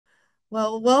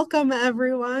Well, welcome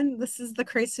everyone. This is the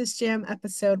Crisis Jam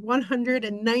episode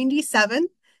 197.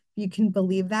 You can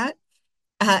believe that.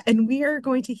 And we are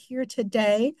going to hear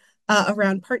today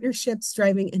around partnerships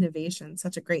driving innovation.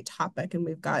 Such a great topic. And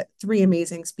we've got three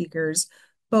amazing speakers,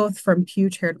 both from Pew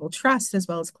Charitable Trust as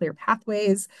well as Clear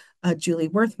Pathways, Julie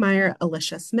Werthmeyer,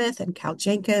 Alicia Smith, and Cal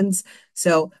Jenkins.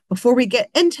 So before we get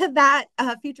into that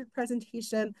featured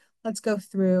presentation, let's go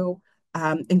through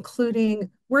including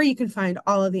where you can find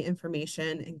all of the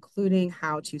information, including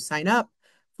how to sign up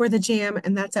for the jam,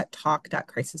 and that's at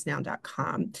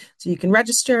talk.crisisnow.com. So you can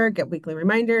register, get weekly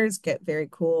reminders, get very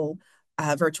cool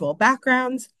virtual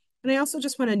backgrounds. And I also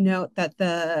just want to note that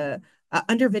the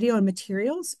under video and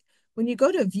materials, when you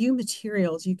go to view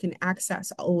materials, you can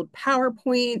access old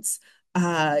PowerPoints,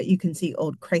 you can see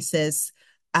old crisis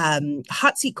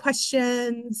hot seat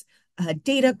questions,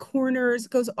 data corners,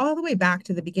 goes all the way back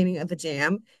to the beginning of the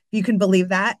jam. You can believe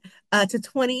that, to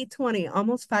 2020,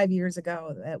 almost 5 years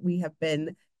ago, that we have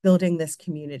been building this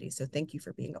community. So thank you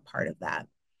for being a part of that.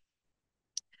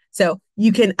 So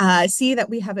you can see that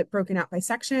we have it broken out by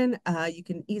section. You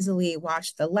can easily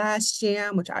watch the last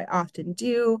jam, which I often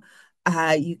do.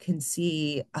 You can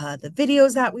see the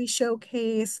videos that we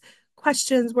showcase,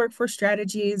 questions, workforce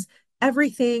strategies,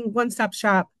 everything, one-stop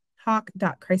shop,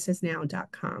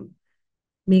 talk.crisisnow.com.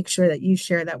 Make sure that you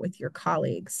share that with your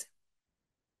colleagues.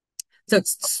 So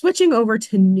switching over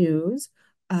to news,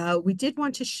 we did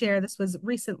want to share, this was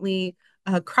recently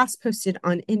cross-posted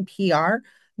on NPR.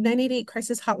 988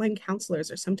 crisis hotline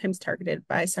counselors are sometimes targeted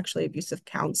by sexually abusive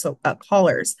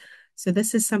callers. So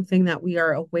this is something that we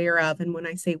are aware of. And when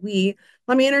I say we,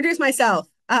 let me introduce myself.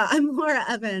 I'm Laura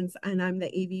Evans, and I'm the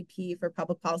AVP for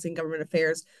Public Policy and Government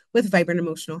Affairs with Vibrant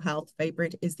Emotional Health.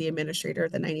 Vibrant is the administrator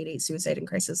of the 988 Suicide and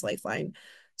Crisis Lifeline.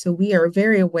 So we are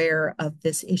very aware of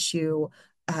this issue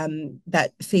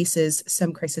that faces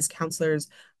some crisis counselors.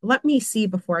 Let me see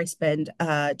before I spend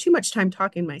too much time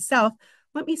talking myself.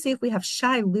 Let me see if we have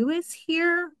Shy Lewis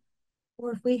here,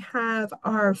 or if we have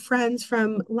our friends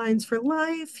from Lines for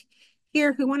Life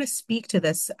here who want to speak to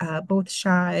this. Both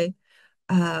Shy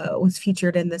was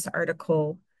featured in this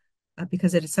article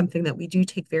because it is something that we do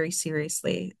take very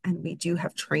seriously, and we do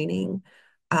have training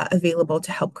available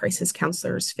to help crisis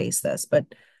counselors face this.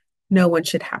 But no one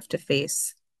should have to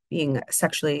face being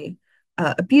sexually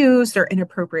abused or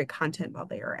inappropriate content while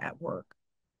they are at work.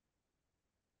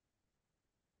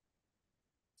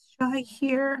 Shy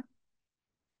here.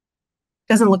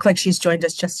 Doesn't look like she's joined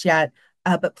us just yet,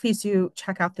 but please do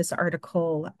check out this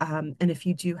article. And if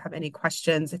you do have any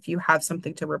questions, if you have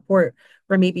something to report,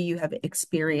 or maybe you have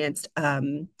experienced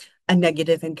a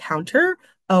negative encounter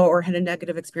or had a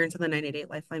negative experience on the 988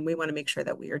 Lifeline, we want to make sure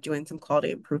that we are doing some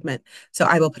quality improvement. So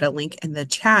I will put a link in the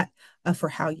chat for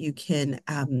how you can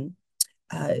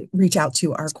reach out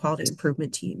to our quality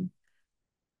improvement team.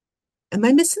 Am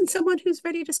I missing someone who's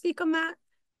ready to speak on that?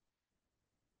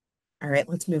 All right,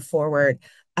 let's move forward.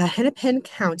 Hennepin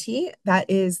County, that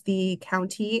is the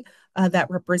county that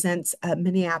represents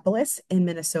Minneapolis in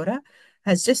Minnesota,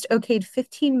 has just okayed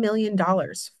 $15 million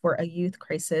for a youth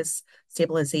crisis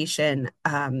stabilization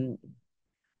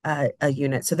a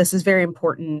unit. So this is very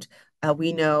important.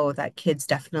 We know that kids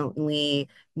definitely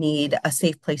need a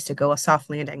safe place to go, a soft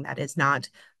landing that is not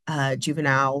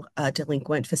juvenile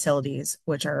delinquent facilities,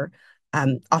 which are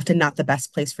often not the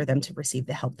best place for them to receive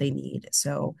the help they need.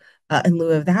 So in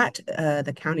lieu of that,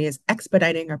 the county is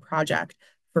expediting a project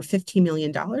for $15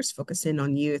 million focused in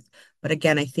on youth. But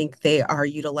again, I think they are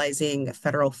utilizing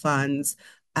federal funds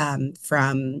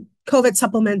from COVID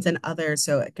supplements and others.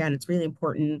 So again, it's really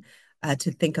important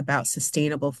to think about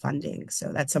sustainable funding.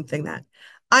 So that's something that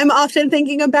I'm often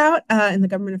thinking about in the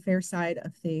government affairs side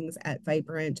of things at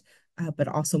Vibrant, but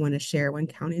also want to share when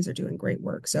counties are doing great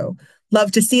work. So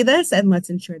love to see this, and let's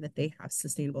ensure that they have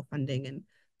sustainable funding and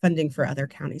funding for other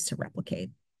counties to replicate.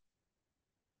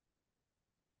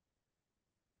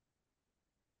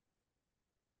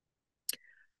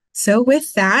 So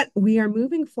with that, we are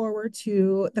moving forward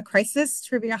to the crisis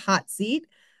trivia hot seat.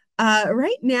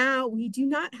 Right now, we do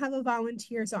not have a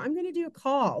volunteer, so I'm going to do a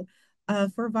call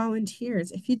for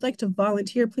volunteers. If you'd like to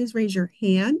volunteer, please raise your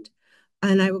hand,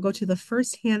 and I will go to the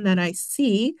first hand that I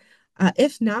see.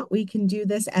 If not, we can do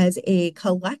this as a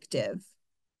collective.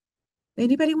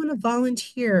 Anybody want to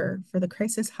volunteer for the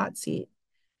crisis hot seat?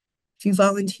 If you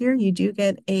volunteer, you do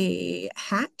get a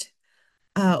hat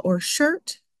or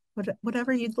shirt,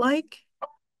 whatever you'd like.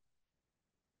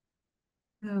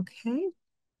 Okay.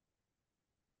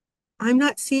 I'm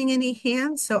not seeing any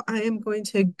hands, so I am going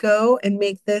to go and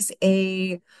make this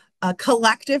a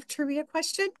collective trivia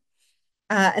question.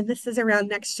 And this is around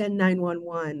Next Gen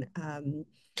 911.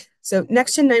 So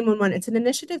Next Gen 911, it's an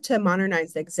initiative to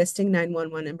modernize the existing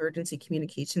 911 emergency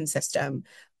communication system.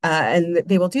 And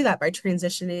they will do that by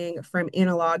transitioning from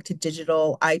analog to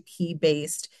digital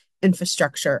IP-based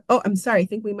infrastructure. Oh, I'm sorry. I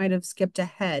think we might have skipped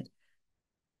ahead.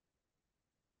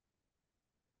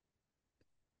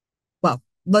 Well,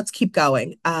 let's keep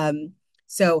going.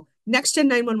 So Next Gen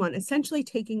 911, essentially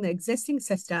taking the existing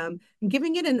system and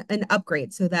giving it an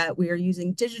upgrade so that we are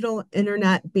using digital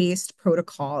internet-based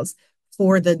protocols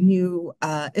for the new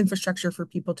infrastructure for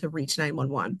people to reach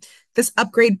 911. This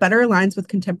upgrade better aligns with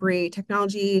contemporary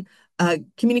technology,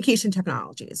 communication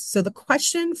technologies. So the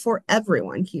question for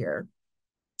everyone here,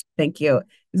 thank you,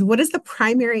 is what is the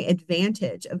primary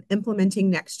advantage of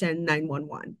implementing Next Gen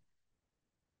 911?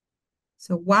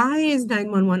 So why is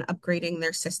 911 upgrading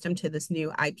their system to this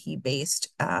new IP-based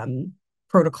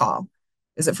protocol?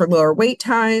 Is it for lower wait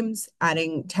times,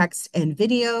 adding text and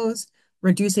videos,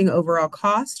 reducing overall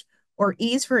cost, or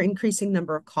ease for increasing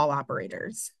number of call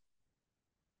operators?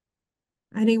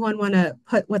 Anyone want to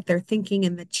put what they're thinking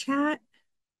in the chat?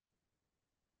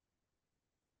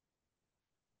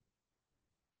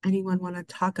 Anyone want to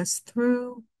talk us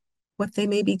through what they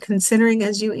may be considering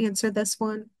as you answer this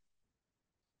one?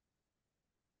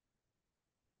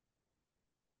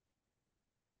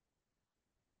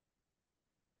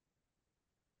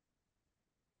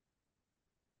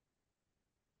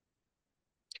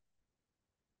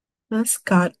 This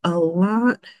got a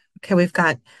lot. Okay, we've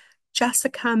got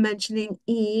Jessica mentioning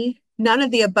E. None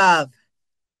of the above.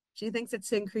 She thinks it's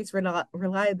to increase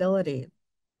reliability.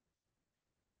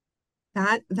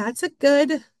 That's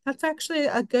actually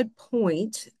a good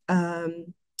point.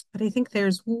 But I think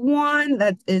there's one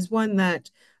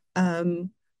that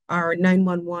our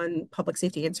 911 public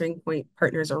safety answering point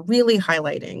partners are really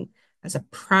highlighting as a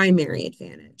primary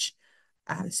advantage.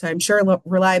 So I'm sure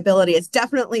reliability is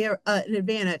definitely an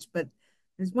advantage, but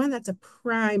there's one that's a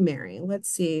primary. Let's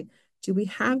see. Do we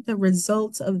have the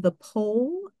results of the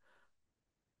poll?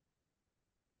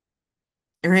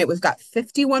 All right, we've got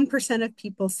 51% of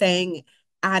people saying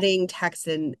adding text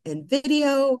and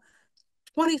video,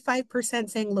 25%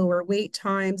 saying lower wait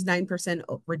times,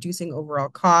 9% reducing overall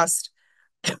cost.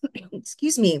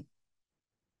 Excuse me,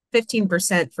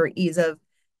 15% for ease of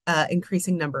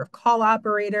increasing number of call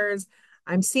operators.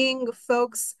 I'm seeing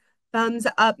folks thumbs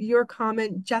up your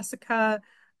comment, Jessica,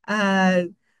 uh,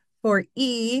 for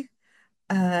E.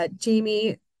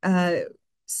 Jamie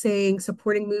saying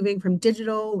supporting moving from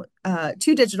digital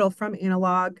to digital from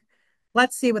analog.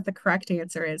 Let's see what the correct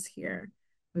answer is here.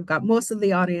 We've got most of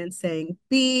the audience saying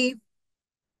B.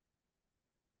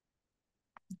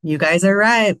 You guys are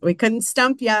right. We couldn't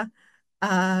stump you.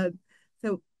 Uh,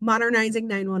 so modernizing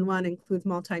 911 includes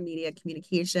multimedia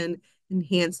communication,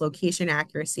 enhanced location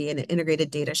accuracy, and integrated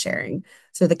data sharing.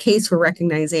 So the case for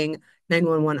recognizing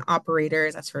 911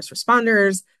 operators as first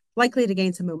responders likely to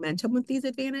gain some momentum with these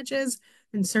advantages.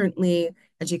 And certainly,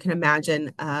 as you can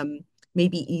imagine,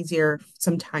 maybe easier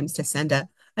sometimes to send a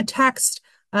text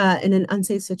in an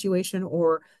unsafe situation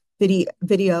or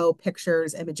video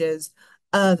pictures, images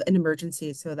of an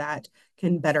emergency so that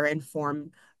can better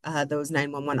inform those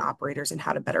 911 operators and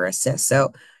how to better assist.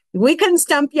 So we can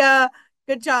stump you.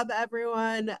 Good job,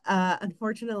 everyone.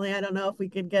 Unfortunately, I don't know if we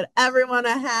could get everyone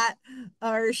a hat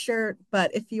or a shirt,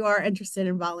 but if you are interested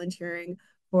in volunteering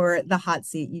for the hot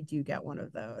seat, you do get one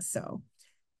of those. So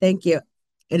thank you.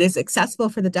 It is accessible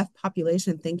for the deaf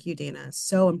population. Thank you, Dana. It's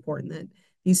so important that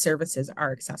these services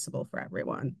are accessible for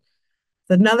everyone.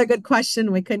 It's another good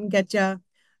question. We couldn't get you,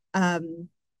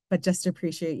 but just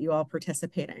appreciate you all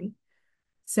participating.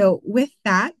 So with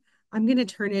that, I'm going to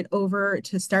turn it over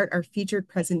to start our featured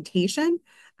presentation,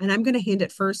 and I'm going to hand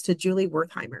it first to Julie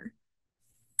Wertheimer.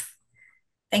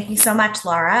 Thank you so much,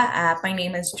 Laura. My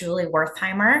name is Julie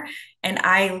Wertheimer, and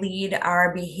I lead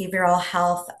our behavioral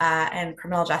health and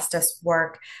criminal justice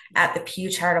work at the Pew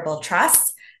Charitable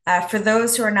Trust. For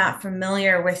those who are not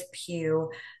familiar with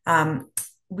Pew,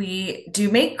 we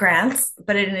do make grants,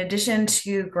 but in addition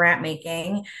to grant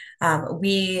making,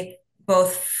 we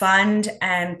both fund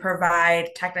and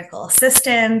provide technical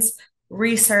assistance,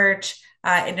 research,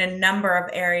 in a number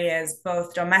of areas,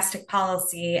 both domestic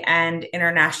policy and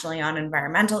internationally on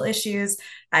environmental issues.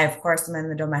 I, of course, am in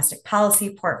the domestic policy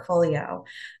portfolio.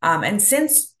 And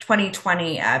since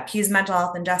 2020, Pew's Mental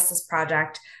Health and Justice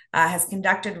Project has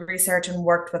conducted research and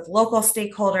worked with local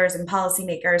stakeholders and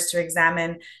policymakers to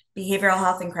examine behavioral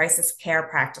health and crisis care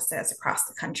practices across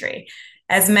the country.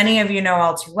 As many of you know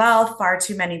all too well, far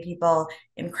too many people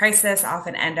in crisis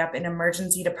often end up in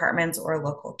emergency departments or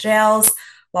local jails,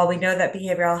 while we know that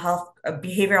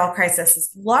behavioral crisis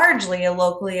is largely a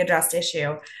locally addressed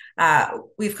issue,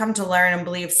 we've come to learn and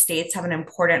believe states have an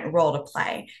important role to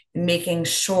play in making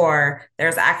sure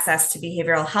there's access to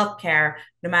behavioral health care,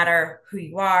 no matter who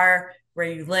you are, where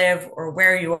you live, or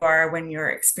where you are when you're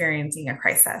experiencing a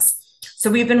crisis. So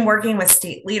we've been working with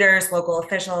state leaders, local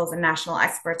officials, and national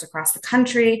experts across the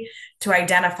country to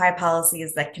identify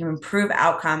policies that can improve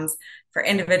outcomes for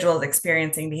individuals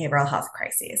experiencing behavioral health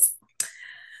crises.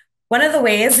 One of the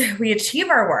ways we achieve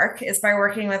our work is by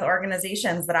working with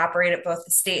organizations that operate at both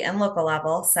the state and local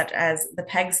level, such as the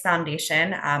PEGS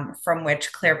Foundation, from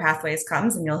which Clear Pathways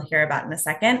comes, and you'll hear about in a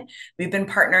second. We've been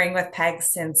partnering with PEGS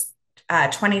since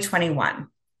 2021.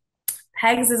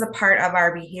 PEGS is a part of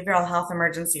our Behavioral Health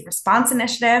Emergency Response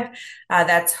Initiative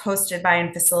that's hosted by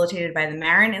and facilitated by the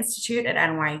Marin Institute at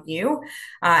NYU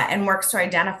and works to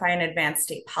identify and advance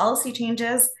state policy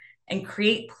changes and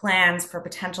create plans for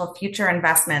potential future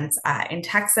investments in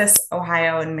Texas,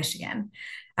 Ohio, and Michigan.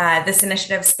 This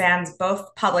initiative spans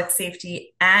both public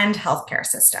safety and healthcare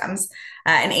systems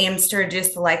and aims to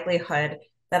reduce the likelihood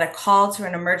that a call to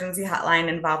an emergency hotline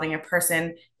involving a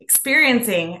person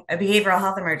experiencing a behavioral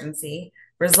health emergency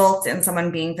results in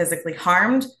someone being physically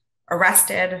harmed,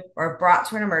 arrested, or brought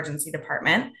to an emergency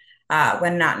department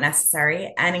when not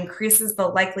necessary, and increases the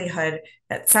likelihood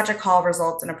that such a call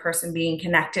results in a person being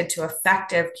connected to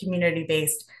effective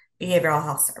community-based behavioral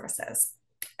health services.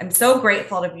 I'm so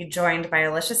grateful to be joined by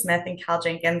Alicia Smith and Cal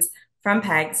Jenkins from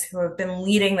PEGS, who have been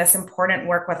leading this important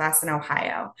work with us in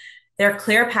Ohio. Their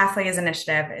Clear Pathways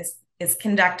initiative is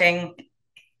conducting,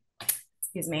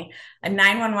 a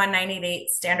 911-988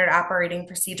 standard operating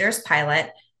procedures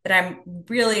pilot that I'm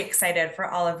really excited for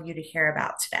all of you to hear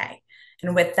about today.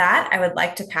 And with that, I would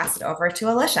like to pass it over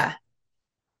to Alicia.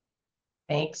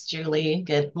 Thanks, Julie.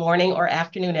 Good morning or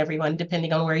afternoon, everyone,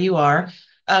 depending on where you are.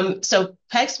 So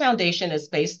PEGS Foundation is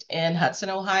based in Hudson,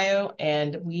 Ohio,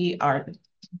 and we are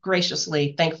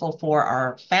graciously thankful for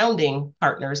our founding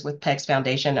partners with PEGS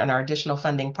Foundation and our additional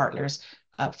funding partners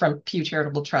from Pew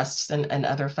Charitable Trusts and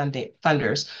other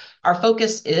funders. Our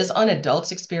focus is on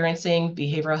adults experiencing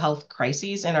behavioral health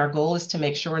crises, and our goal is to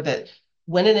make sure that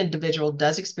when an individual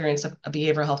does experience a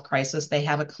behavioral health crisis, they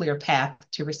have a clear path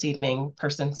to receiving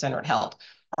person-centered help.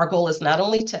 Our goal is not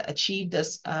only to achieve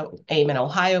this aim in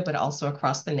Ohio, but also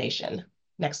across the nation.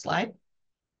 Next slide.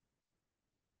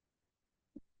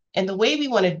 And the way we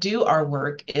want to do our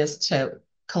work is to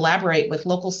collaborate with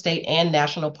local, state, and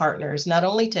national partners, not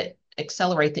only to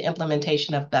accelerate the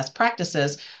implementation of best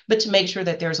practices, but to make sure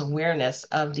that there's awareness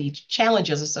of the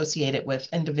challenges associated with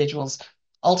individuals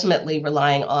ultimately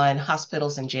relying on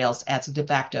hospitals and jails as de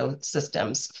facto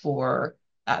systems for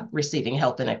receiving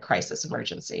help in a crisis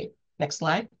emergency. Next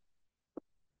slide.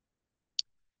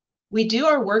 We do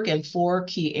our work in 4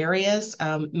 key areas: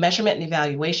 measurement and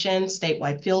evaluation,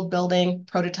 statewide field building,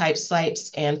 prototype sites,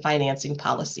 and financing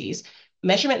policies.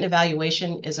 Measurement and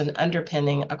evaluation is an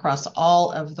underpinning across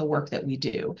all of the work that we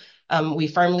do. We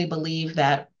firmly believe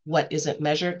that what isn't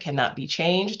measured cannot be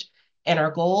changed. And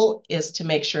our goal is to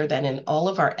make sure that in all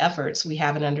of our efforts, we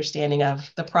have an understanding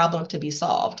of the problem to be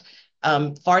solved.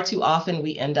 Far too often,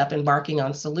 we end up embarking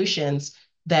on solutions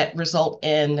that result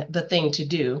in the thing to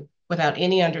do without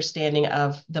any understanding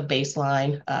of the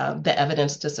baseline, the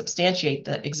evidence to substantiate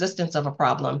the existence of a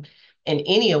problem, and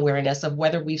any awareness of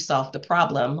whether we've solved the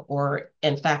problem or,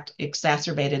 in fact,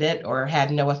 exacerbated it or had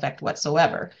no effect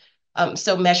whatsoever.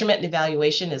 So measurement and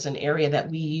evaluation is an area that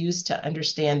we use to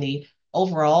understand the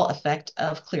overall effect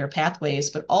of Clear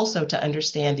Pathways, but also to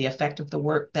understand the effect of the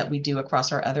work that we do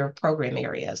across our other program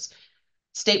areas.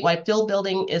 Statewide field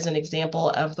building is an example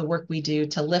of the work we do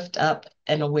to lift up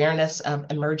an awareness of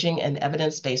emerging and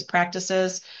evidence-based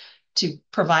practices, to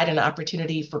provide an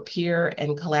opportunity for peer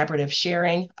and collaborative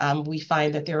sharing. We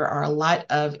find that there are a lot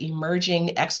of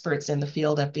emerging experts in the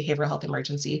field of behavioral health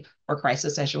emergency or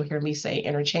crisis, as you'll hear me say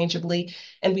interchangeably.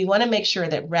 And we want to make sure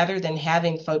that rather than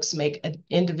having folks make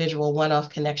individual one-off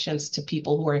connections to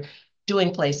people who are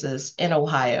doing places in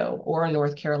Ohio or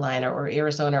North Carolina or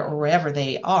Arizona or wherever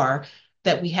they are,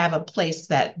 that we have a place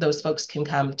that those folks can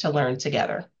come to learn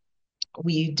together.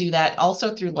 We do that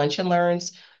also through lunch and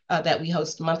learns that we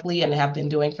host monthly and have been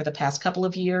doing for the past couple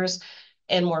of years,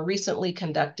 and more recently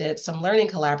conducted some learning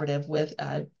collaborative with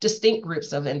distinct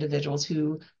groups of individuals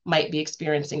who might be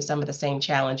experiencing some of the same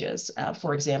challenges.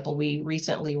 For example, we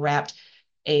recently wrapped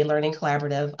a learning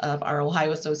collaborative of our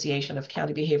Ohio Association of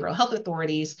County Behavioral Health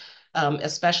Authorities,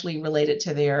 especially related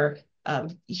to their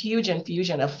huge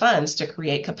infusion of funds to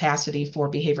create capacity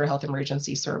for behavioral health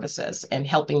emergency services and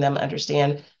helping them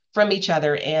understand from each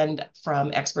other and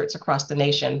from experts across the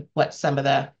nation what some of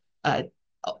the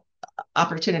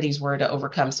opportunities were to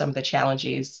overcome some of the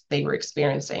challenges they were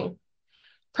experiencing.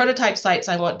 Prototype sites,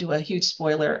 I won't do a huge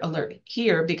spoiler alert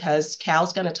here because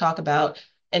Cal's going to talk about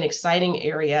an exciting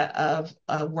area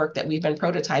of work that we've been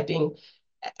prototyping.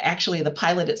 Actually, the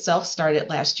pilot itself started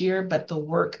last year, but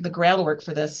the groundwork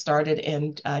for this started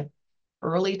in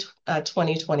early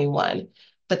 2021.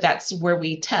 But that's where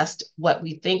we test what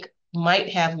we think might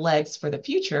have legs for the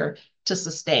future to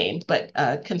sustain. But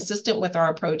consistent with our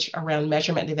approach around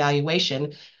measurement and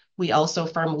evaluation, we also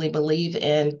firmly believe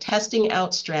in testing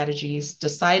out strategies,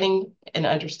 deciding and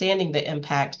understanding the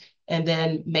impact, and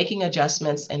then making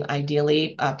adjustments and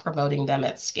ideally promoting them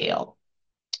at scale.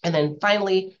 And then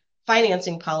finally,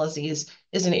 financing policies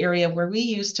is an area where we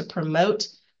use to promote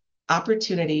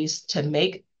opportunities to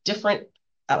make different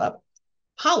uh,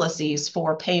 policies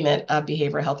for payment of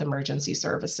behavioral health emergency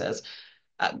services.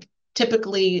 Uh,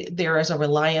 Typically, there is a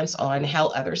reliance on how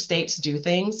other states do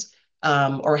things,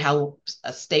 or how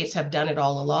states have done it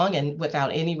all along, and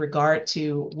without any regard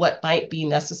to what might be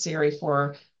necessary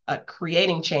for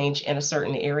creating change in a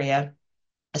certain area,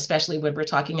 especially when we're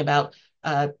talking about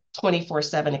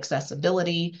 24/7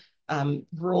 accessibility,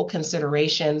 rural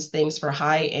considerations, things for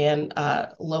high and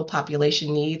low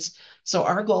population needs. So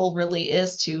our goal really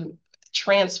is to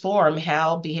transform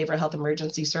how behavioral health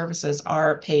emergency services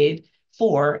are paid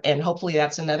for. And hopefully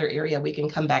that's another area we can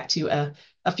come back to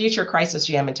a future crisis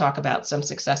jam and talk about some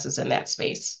successes in that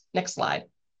space. Next slide.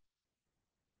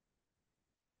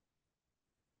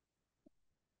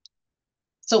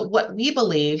 So what we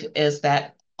believe is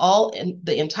that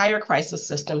the entire crisis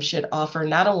system should offer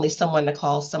not only someone to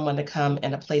call, someone to come,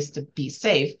 and a place to be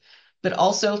safe, but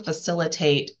also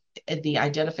facilitate the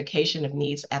identification of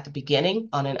needs at the beginning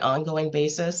on an ongoing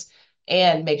basis,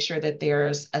 and make sure that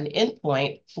there's an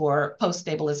endpoint for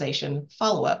post-stabilization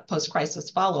follow-up, post-crisis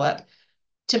follow-up,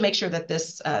 to make sure that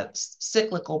this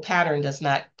cyclical pattern does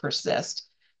not persist.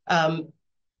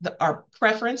 Our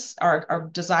preference, our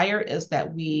desire is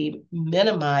that we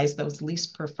minimize those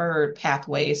least preferred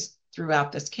pathways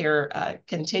throughout this care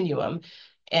continuum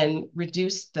and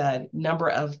reduce the number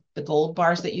of the gold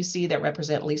bars that you see that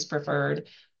represent least preferred.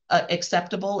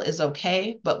 Acceptable is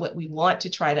okay, but what we want to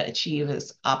try to achieve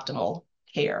is optimal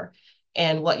care.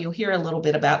 And what you'll hear a little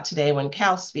bit about today when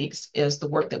Cal speaks is the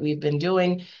work that we've been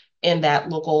doing in that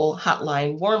local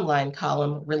hotline warm line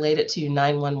column related to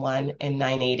 911 and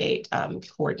 988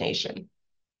 coordination.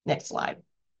 Next slide.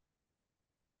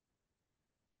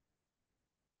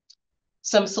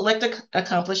 Some select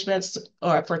accomplishments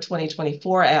for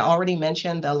 2024. I already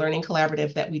mentioned the learning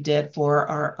collaborative that we did for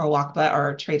our OACBA,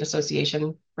 our trade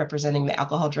association representing the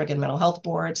alcohol, drug, and mental health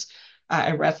boards.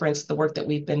 I referenced the work that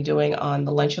we've been doing on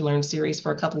the Lunch and Learn series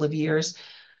for a couple of years.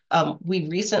 We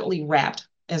recently wrapped,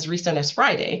 as recent as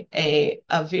Friday, a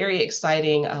very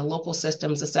exciting local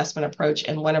systems assessment approach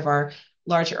in one of our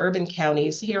large urban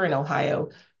counties here in Ohio,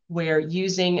 where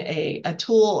using a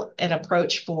tool and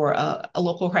approach for a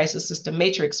local crisis system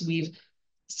matrix, we've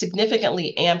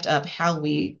significantly amped up how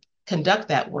we conduct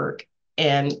that work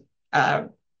and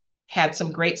had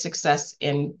some great success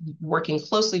in working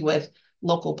closely with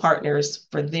local partners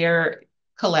for their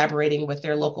collaborating with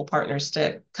their local partners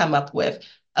to come up with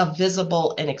a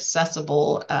visible and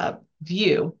accessible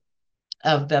view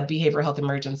of the behavioral health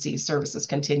emergency services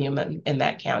continuum in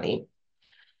that county.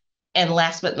 And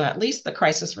last but not least, the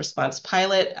crisis response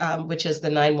pilot, which is the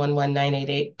 911,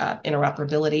 988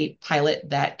 interoperability pilot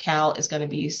that Cal is going to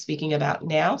be speaking about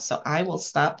now. So I will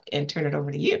stop and turn it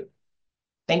over to you.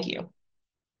 Thank you.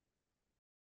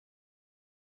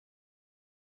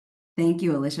 Thank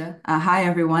you, Alicia. Hi,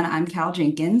 everyone. I'm Cal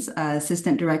Jenkins,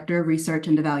 Assistant Director of Research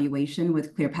and Evaluation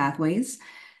with Clear Pathways.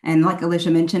 And like Alicia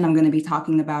mentioned, I'm going to be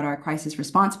talking about our crisis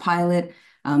response pilot.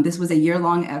 This was a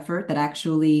year-long effort that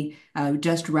actually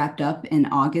just wrapped up in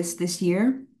August this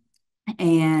year.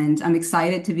 And I'm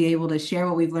excited to be able to share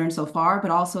what we've learned so far, but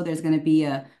also there's going to be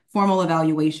a formal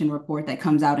evaluation report that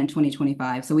comes out in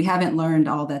 2025. So we haven't learned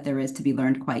all that there is to be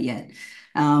learned quite yet.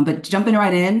 But jumping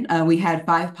right in, we had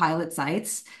 5 pilot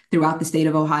sites throughout the state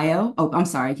of Ohio. Oh, I'm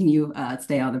sorry. Can you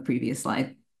stay on the previous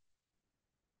slide?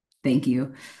 Thank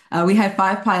you. We had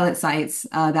 5 pilot sites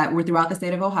that were throughout the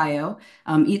state of Ohio.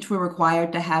 Each were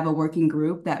required to have a working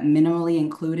group that minimally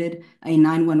included a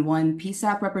 911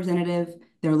 PSAP representative,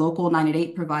 their local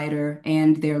 988 provider,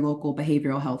 and their local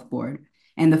behavioral health board.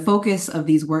 And the focus of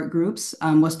these work groups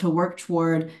was to work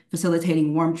toward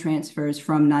facilitating warm transfers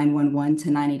from 911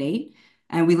 to 988.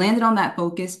 And we landed on that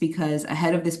focus because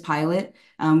ahead of this pilot,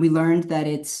 we learned that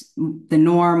it's the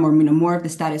norm or more of the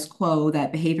status quo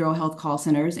that behavioral health call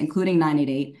centers, including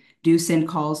 988, do send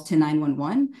calls to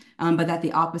 911, but that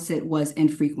the opposite was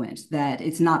infrequent, that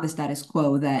it's not the status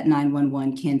quo that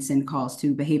 911 can send calls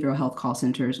to behavioral health call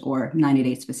centers or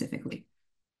 988 specifically.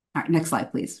 All right, next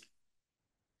slide, please.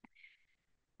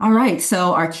 All right,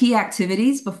 so our key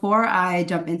activities. Before I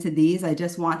jump into these, I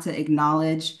just want to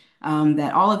acknowledge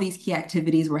that all of these key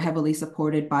activities were heavily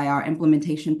supported by our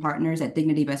implementation partners at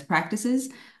Dignity Best Practices,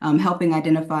 helping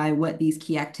identify what these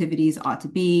key activities ought to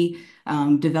be,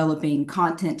 developing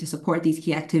content to support these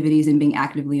key activities, and being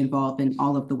actively involved in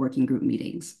all of the working group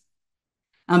meetings.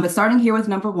 But starting here with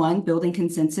number one, building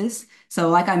consensus. So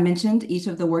like I mentioned, each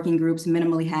of the working groups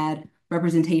minimally had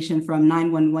representation from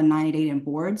 911, 988, and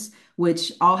boards,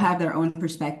 which all have their own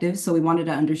perspectives. So we wanted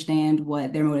to understand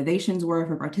what their motivations were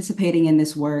for participating in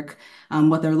this work,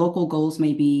 what their local goals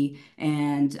may be,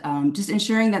 and just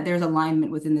ensuring that there's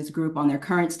alignment within this group on their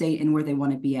current state and where they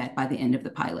want to be at by the end of the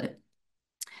pilot.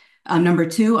 Number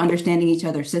two, understanding each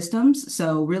other's systems.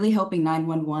 So really helping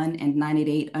 911 and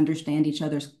 988 understand each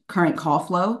other's current call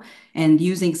flow and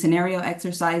using scenario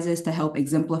exercises to help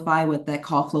exemplify what that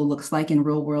call flow looks like in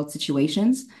real world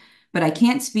situations. But I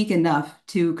can't speak enough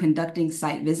to conducting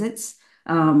site visits.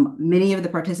 Many of the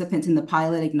participants in the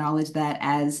pilot acknowledged that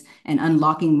as an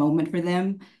unlocking moment for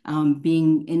them,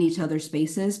 being in each other's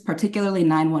spaces, particularly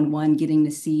 911, getting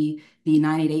to see the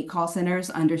 988 call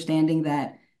centers, understanding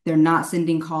that they're not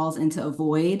sending calls into a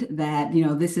void, that,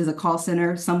 this is a call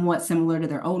center somewhat similar to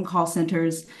their own call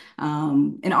centers.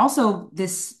 And also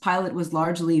this pilot was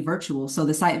largely virtual. So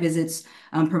the site visits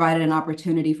provided an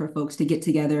opportunity for folks to get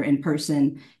together in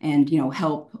person and,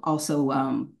 help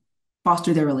also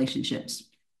foster their relationships.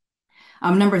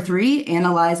 Number three,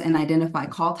 analyze and identify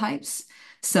call types.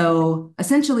 So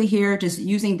essentially here, just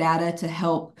using data to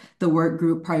help the work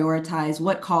group prioritize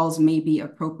what calls may be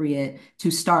appropriate to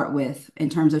start with in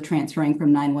terms of transferring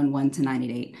from 911 to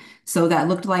 988. So that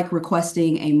looked like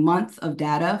requesting a month of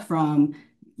data from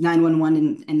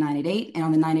 911 and 988. And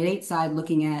on the 988 side,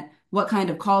 looking at what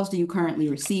kind of calls do you currently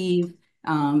receive,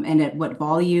 and at what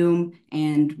volume,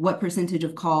 and what percentage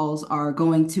of calls are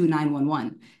going to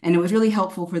 911. And it was really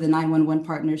helpful for the 911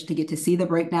 partners to get to see the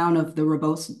breakdown of the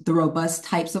robust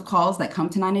types of calls that come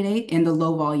to 988 and the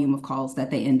low volume of calls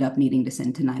that they end up needing to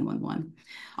send to 911.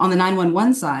 On the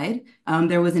 911 side,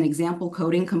 there was an example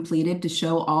coding completed to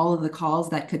show all of the calls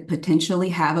that could potentially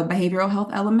have a behavioral health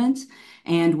element,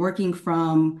 and working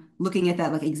from looking at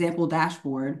that example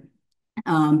dashboard,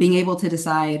 being able to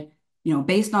decide,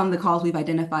 based on the calls we've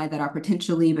identified that are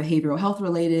potentially behavioral health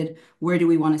related, where do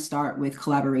we want to start with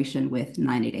collaboration with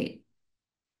 988?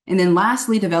 And then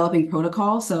lastly, developing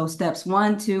protocols. So steps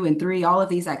 1, 2, and 3, all of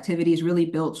these activities really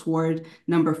built toward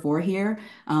number 4 here.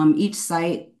 Each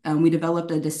site, we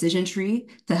developed a decision tree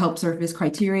to help surface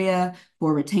criteria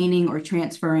for retaining or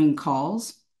transferring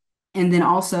calls. And then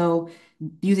also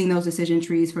using those decision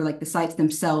trees for the sites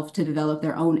themselves to develop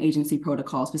their own agency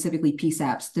protocol, specifically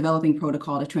PSAPs, developing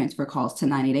protocol to transfer calls to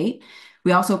 988.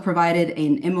 We also provided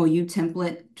an MOU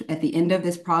template at the end of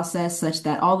this process such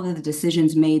that all of the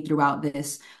decisions made throughout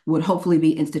this would hopefully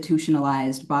be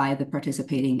institutionalized by the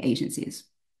participating agencies.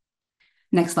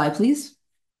 Next slide, please.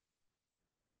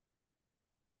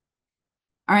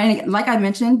 All right, like I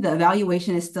mentioned, the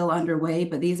evaluation is still underway,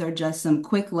 but these are just some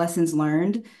quick lessons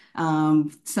learned.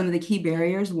 Some of the key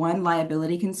barriers: 1,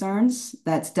 liability concerns.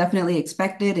 That's definitely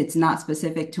expected. It's not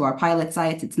specific to our pilot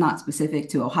sites. It's not specific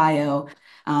to Ohio.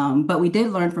 But we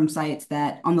did learn from sites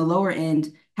that on the lower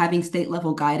end, having state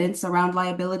level guidance around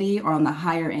liability, or on the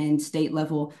higher end, state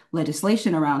level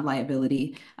legislation around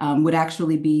liability, would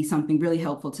actually be something really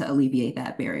helpful to alleviate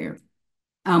that barrier.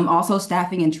 Also,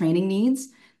 staffing and training needs.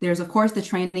 There's, of course, the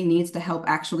training needs to help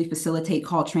actually facilitate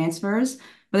call transfers,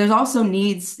 but there's also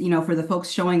needs, for the folks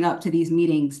showing up to these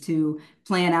meetings to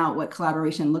plan out what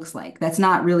collaboration looks like. That's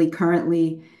not really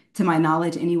currently, to my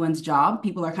knowledge, anyone's job.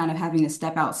 People are kind of having to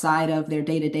step outside of their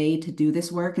day-to-day to do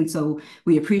this work. And so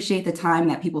we appreciate the time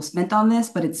that people spent on this,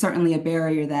 but it's certainly a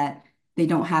barrier that they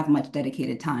don't have much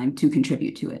dedicated time to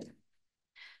contribute to it.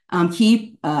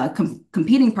 Key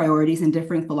competing priorities and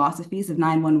differing philosophies of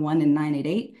 911 and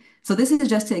 988. So this is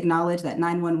just to acknowledge that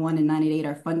 911 and 988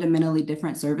 are fundamentally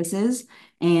different services.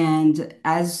 And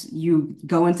as you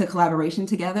go into collaboration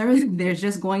together, there's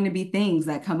just going to be things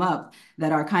that come up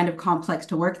that are kind of complex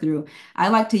to work through. I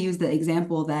like to use the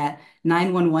example that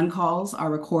 911 calls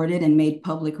are recorded and made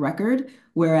public record,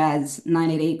 whereas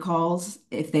 988 calls,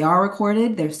 if they are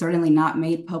recorded, they're certainly not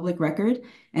made public record.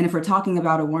 And if we're talking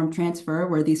about a warm transfer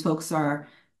where these folks are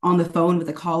on the phone with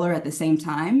a caller at the same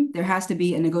time, there has to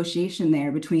be a negotiation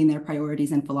there between their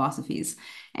priorities and philosophies.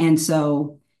 And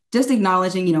so just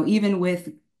acknowledging, even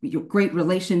with great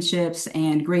relationships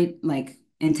and great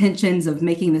intentions of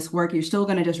making this work, you're still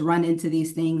going to just run into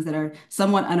these things that are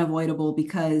somewhat unavoidable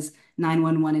because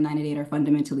 911 and 988 are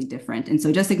fundamentally different. And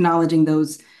so just acknowledging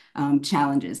those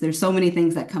challenges. There's so many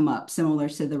things that come up, similar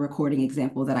to the recording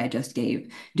example that I just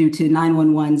gave, due to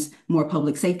 911's more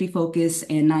public safety focus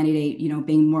and 988,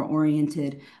 being more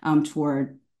oriented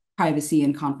toward privacy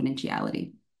and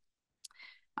confidentiality.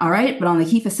 All right, but on the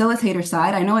key facilitator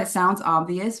side, I know it sounds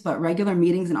obvious, but regular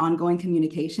meetings and ongoing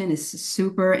communication is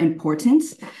super important.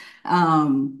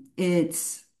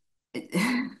 It's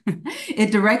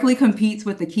it directly competes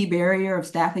with the key barrier of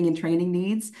staffing and training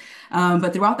needs.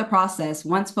 But throughout the process,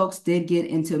 once folks did get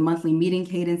into monthly meeting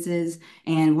cadences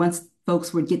and once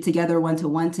folks would get together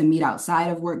one-to-one to meet outside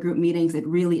of work group meetings, it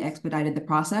really expedited the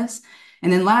process.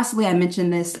 And then lastly, I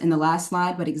mentioned this in the last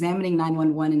slide, but examining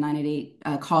 911 and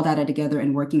 988 call data together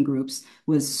in working groups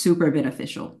was super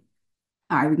beneficial.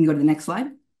 All right, we can go to the next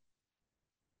slide.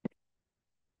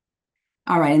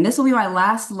 All right, and this will be my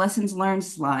last lessons learned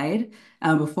slide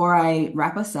before I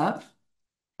wrap us up.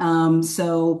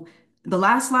 So the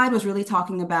last slide was really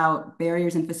talking about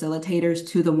barriers and facilitators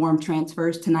to the warm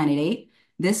transfers to 988.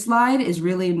 This slide is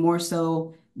really more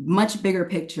so much bigger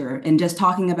picture and just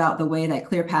talking about the way that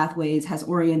Clear Pathways has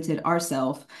oriented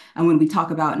ourselves and when we talk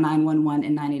about 911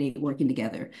 and 988 working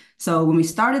together. So when we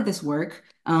started this work,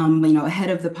 ahead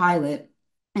of the pilot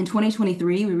in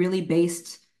 2023, we really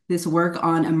based this work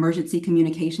on emergency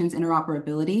communications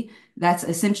interoperability. That's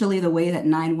essentially the way that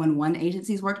 911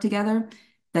 agencies work together.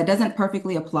 That doesn't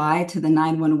perfectly apply to the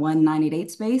 911,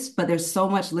 988 space, but there's so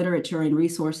much literature and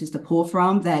resources to pull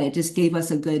from that it just gave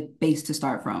us a good base to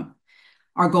start from.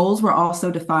 Our goals were also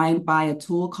defined by a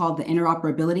tool called the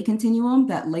interoperability continuum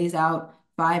that lays out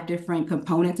 5 different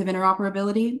components of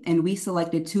interoperability, and we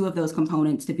selected 2 of those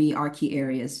components to be our key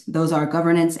areas. Those are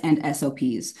governance and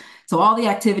SOPs. So all the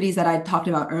activities that I talked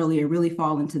about earlier really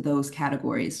fall into those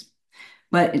categories.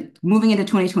 But moving into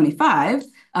 2025,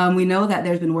 we know that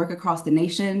there's been work across the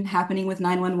nation happening with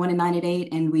 911 and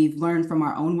 988, and we've learned from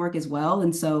our own work as well.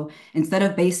 And so instead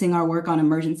of basing our work on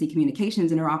emergency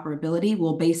communications interoperability,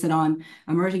 we'll base it on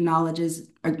emerging knowledge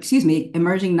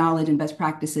and best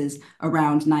practices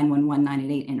around 911,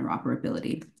 988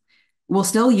 interoperability. We'll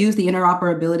still use the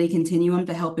interoperability continuum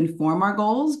to help inform our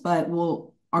goals, but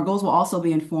our goals will also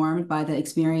be informed by the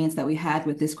experience that we had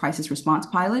with this crisis response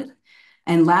pilot.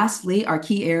 And lastly, our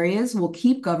key areas will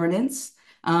keep governance.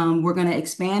 We're going to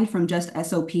expand from just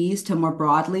SOPs to more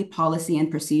broadly policy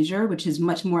and procedure, which is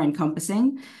much more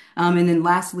encompassing. And then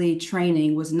lastly,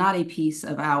 training was not a key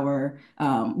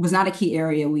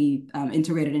area we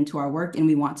integrated into our work, and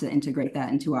we want to integrate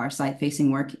that into our site-facing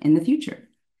work in the future.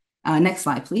 Next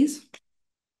slide, please.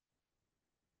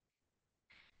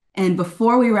 And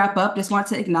before we wrap up, just want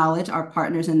to acknowledge our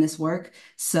partners in this work.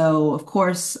 So, of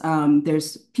course,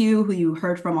 there's Pew, who you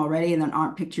heard from already and then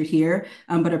aren't pictured here,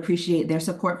 but appreciate their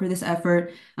support for this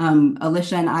effort.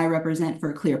 Alicia and I represent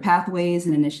for Clear Pathways,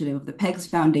 an initiative of the PEGS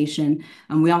Foundation.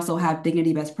 We also have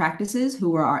Dignity Best Practices,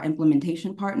 who are our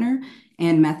implementation partner,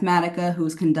 and Mathematica, who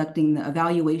is conducting the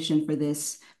evaluation for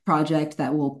this project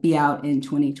that will be out in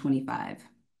 2025.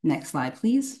 Next slide,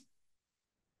 please.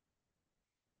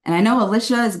 And I know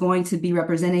Alicia is going to be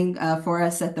representing for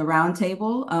us at the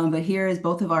roundtable, but here is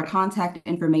both of our contact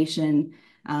information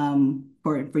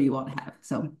for you all to have.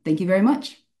 So thank you very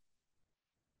much.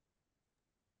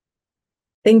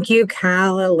 Thank you,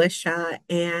 Cal, Alicia,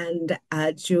 and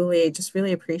Julie. Just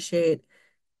really appreciate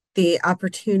the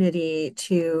opportunity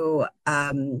to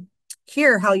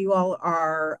hear how you all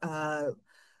are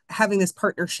having this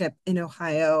partnership in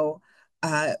Ohio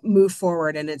move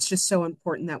forward. And it's just so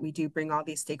important that we do bring all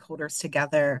these stakeholders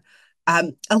together.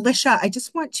 Alicia, I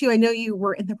know you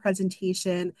were in the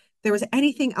presentation. If there was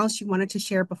anything else you wanted to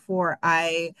share before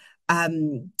I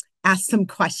ask some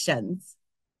questions?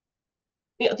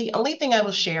 The only thing I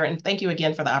will share, and thank you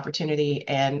again for the opportunity,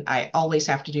 and I always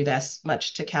have to do this,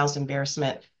 much to Cal's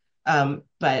embarrassment,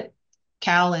 but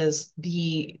Cal is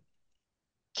the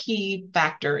key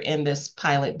factor in this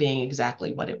pilot being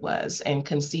exactly what it was and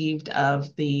conceived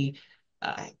of the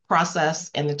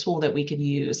process and the tool that we could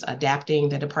use, adapting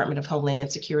the Department of Homeland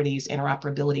Security's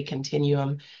interoperability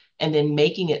continuum, and then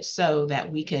making it so that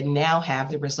we could now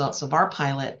have the results of our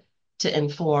pilot to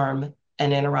inform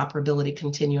an interoperability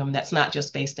continuum that's not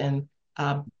just based in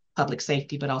public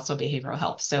safety, but also behavioral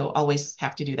health. So always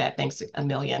have to do that. Thanks a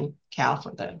million, Cal,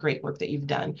 for the great work that you've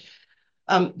done.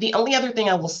 The only other thing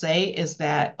I will say is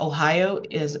that Ohio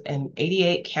is an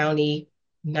 88 county,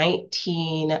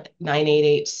 19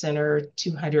 988 center,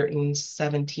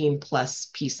 217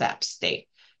 plus PSAP state,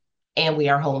 and we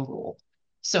are home rule.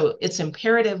 So it's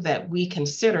imperative that we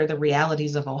consider the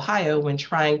realities of Ohio when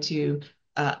trying to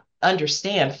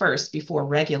understand first before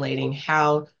regulating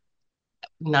how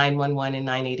 911 and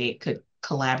 988 could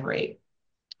collaborate.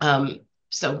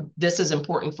 So this is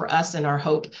important for us, and our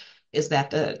hope is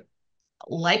that the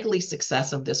likely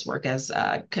success of this work, as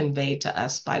conveyed to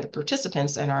us by the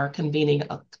participants in our convening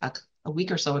a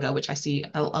week or so ago, which I see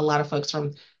a lot of folks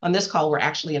from on this call were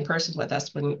actually in person with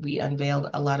us when we unveiled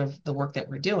a lot of the work that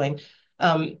we're doing.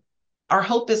 Our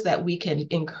hope is that we can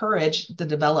encourage the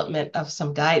development of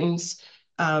some guidance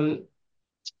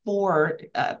for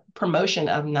promotion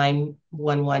of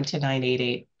 911 to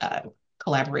 988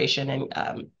 collaboration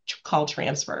and call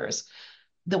transfers.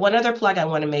 The one other plug I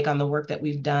want to make on the work that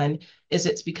we've done is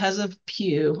it's because of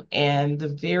Pew and the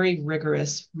very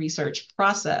rigorous research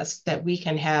process that we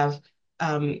can have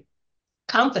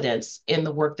confidence in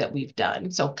the work that we've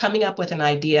done. So coming up with an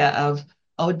idea of,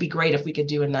 oh, it'd be great if we could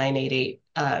do a 988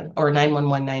 or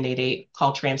 911 988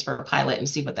 call transfer pilot and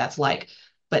see what that's like.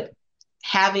 But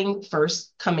having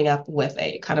first coming up with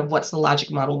a kind of what's the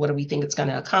logic model, what do we think it's going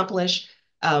to accomplish,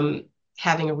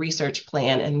 having a research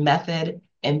plan and method,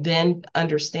 and then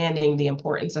understanding the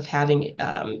importance of having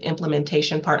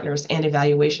implementation partners and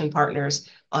evaluation partners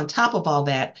on top of all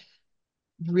that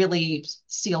really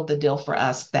sealed the deal for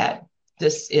us that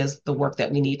this is the work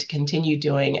that we need to continue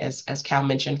doing, as Cal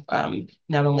mentioned,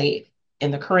 not only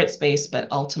in the current space, but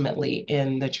ultimately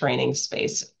in the training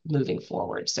space moving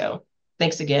forward. So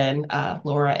thanks again,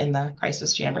 Laura and the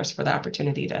Crisis Jammers, for the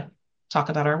opportunity to talk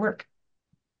about our work.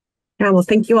 Yeah, well,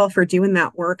 thank you all for doing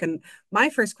that work. And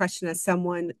my first question is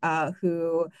someone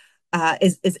who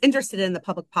is interested in the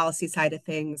public policy side of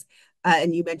things.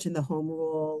 And you mentioned the home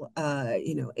rule,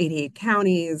 88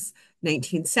 counties,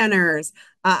 19 centers.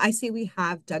 I see we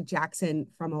have Doug Jackson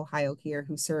from Ohio here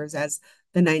who serves as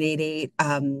the 988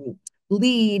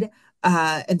 lead.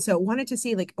 And so wanted to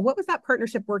see like what was that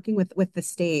partnership working with the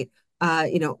state?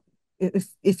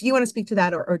 If you want to speak to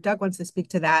that or Doug wants to speak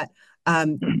to that,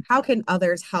 how can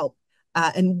others help?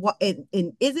 And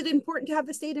is it important to have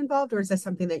the state involved, or is this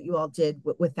something that you all did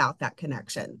without that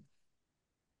connection?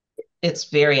 It's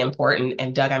very important.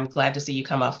 And Doug, I'm glad to see you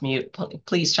come off mute.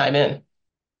 Please chime in.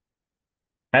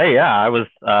 Hey, yeah, I was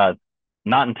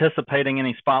not anticipating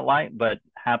any spotlight, but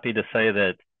happy to say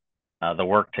that the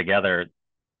work together,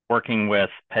 working with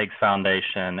PEGS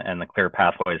Foundation and the Clear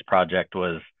Pathways Project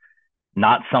was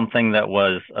not something that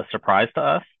was a surprise to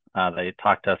us. They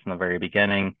talked to us in the very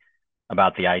beginning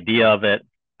about the idea of it.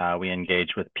 We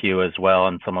engaged with Pew as well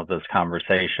in some of those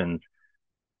conversations.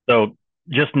 So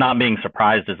just not being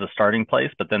surprised is a starting place,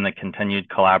 but then the continued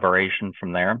collaboration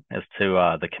from there as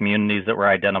to the communities that were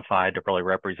identified to really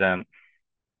represent,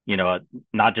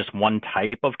 not just one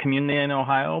type of community in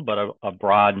Ohio, but a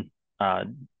broad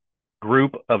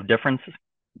group of different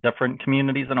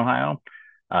communities in Ohio.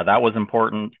 That was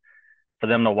important for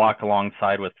them to walk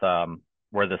alongside with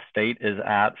where the state is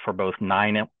at for both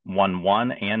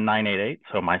 911 and 988.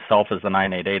 So myself as the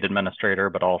 988 administrator,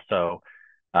 but also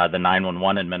the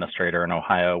 911 administrator in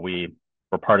Ohio. We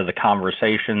were part of the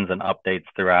conversations and updates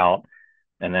throughout,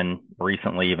 and then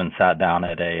recently even sat down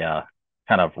at a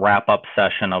kind of wrap-up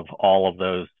session of all of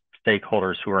those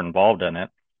stakeholders who are involved in it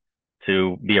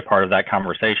to be a part of that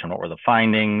conversation. What were the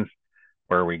findings?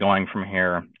 Where are we going from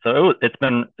here? So it's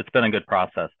been a good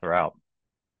process throughout.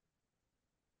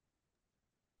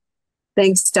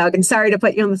 Thanks, Doug. And sorry to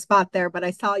put you on the spot there, but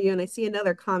I saw you and I see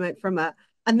another comment from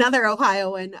another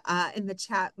Ohioan in the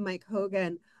chat, Mike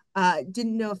Hogan.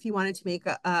 Didn't know if you wanted to make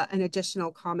an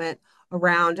additional comment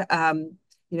around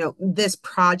this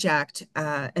project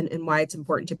and why it's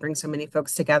important to bring so many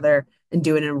folks together and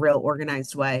do it in a real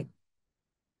organized way.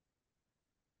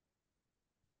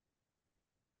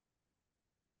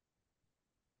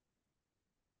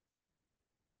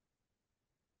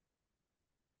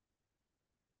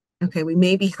 Okay, we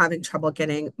may be having trouble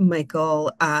getting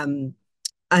Michael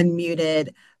unmuted.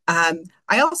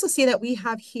 I also see that we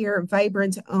have here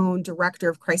Vibrant's own Director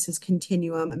of Crisis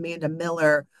Continuum, Amanda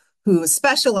Miller, who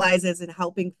specializes in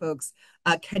helping folks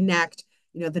connect,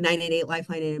 the 988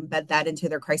 Lifeline and embed that into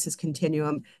their crisis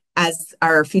continuum. As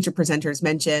our feature presenters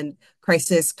mentioned,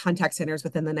 crisis contact centers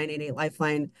within the 988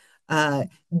 Lifeline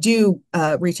do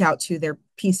reach out to their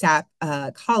PSAP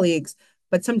colleagues,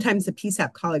 but sometimes the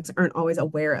PSAP colleagues aren't always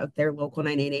aware of their local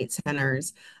 988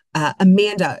 centers.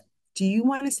 Amanda, do you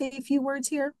want to say a few words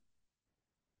here?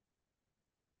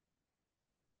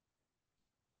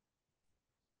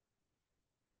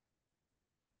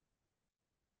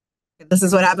 This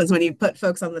is what happens when you put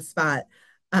folks on the spot.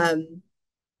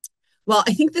 Well,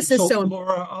 I think this is so.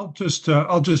 Laura, I'll just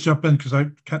jump in because I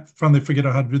can't finally figure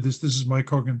out how to do this. This is Mike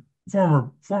Hogan,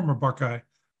 former Buckeye.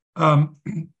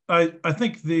 I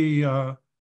think the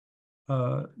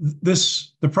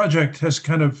the project has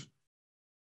kind of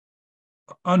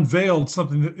unveiled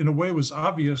something that in a way was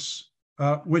obvious,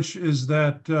 which is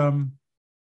that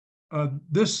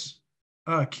this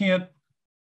can't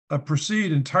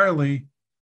proceed entirely,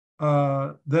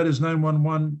 that is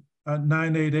 911,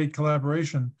 988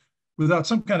 collaboration, without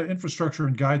some kind of infrastructure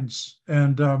and guidance.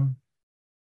 And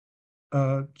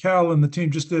Cal and the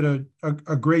team just did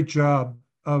a great job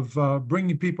of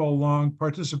bringing people along,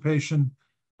 participation,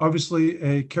 obviously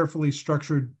a carefully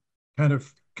structured kind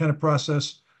of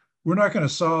process. We're not going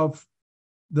to solve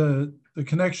the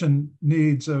connection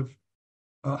needs of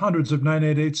hundreds of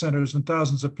 988 centers and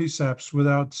thousands of PSAPs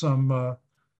without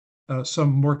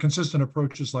some more consistent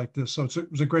approaches like this. So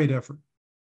it was a great effort.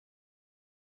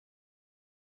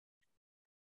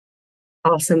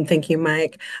 Awesome. Thank you,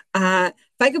 Mike. If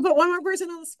I could put one more person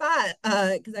on the spot,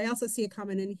 because I also see a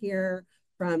comment in here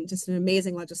from just an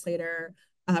amazing legislator,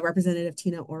 Representative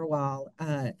Tina Orwell.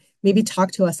 Maybe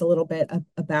talk to us a little bit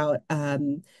about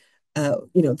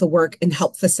the work and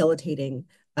help facilitating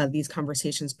these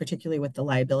conversations, particularly with the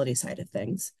liability side of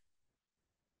things.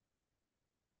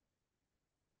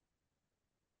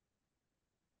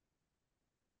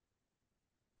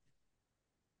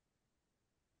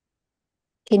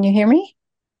 Can you hear me?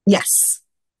 Yes.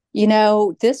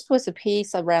 This was a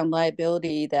piece around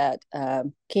liability that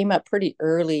came up pretty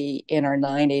early in our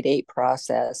 988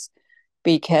 process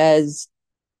because,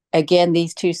 again,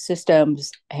 these two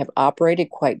systems have operated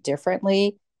quite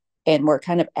differently. And we're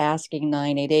kind of asking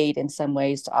 988 in some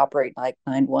ways to operate like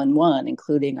 911,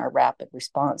 including our rapid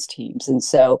response teams. And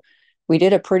so we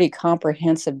did a pretty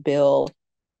comprehensive bill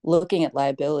looking at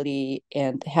liability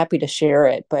and happy to share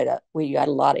it. But we got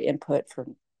a lot of input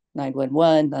from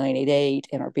 911, 988,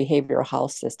 and our behavioral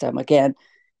health system. Again,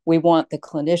 we want the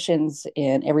clinicians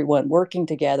and everyone working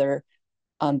together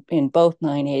in both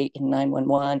 988 and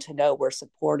 911 to know we're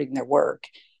supporting their work.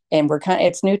 And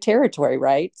it's new territory,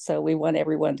 right? So we want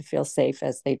everyone to feel safe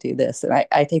as they do this. And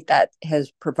I think that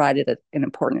has provided an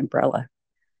important umbrella.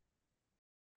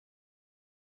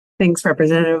 Thanks,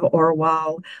 Representative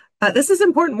Orwell. This is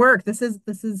important work. This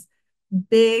is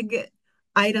big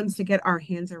items to get our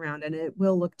hands around, and it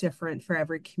will look different for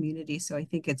every community. So I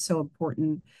think it's so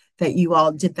important that you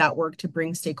all did that work to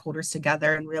bring stakeholders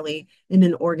together and really in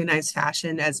an organized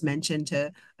fashion, as mentioned,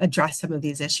 to address some of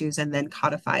these issues and then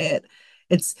codify it.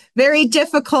 It's very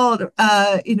difficult,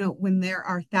 when there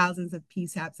are thousands of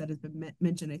PSAPs that has been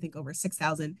mentioned, I think over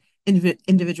 6,000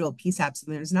 individual PSAPs,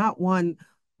 and there's not one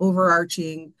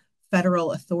overarching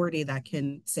federal authority that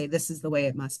can say this is the way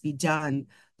it must be done,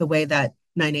 the way that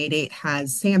 988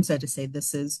 has SAMHSA to say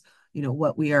this is,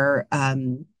 what we are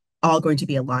all going to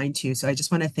be aligned to. So I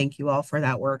just want to thank you all for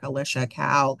that work, Alicia,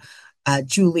 Cal,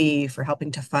 Julie, for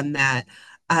helping to fund that.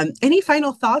 Any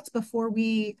final thoughts before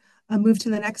we move to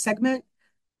the next segment?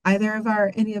 Any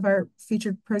of our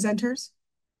featured presenters?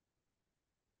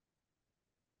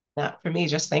 Not for me,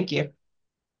 just thank you.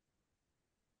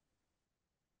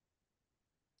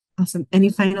 Awesome. Any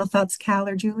final thoughts, Cal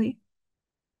or Julie?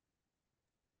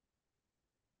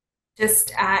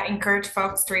 Just encourage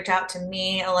folks to reach out to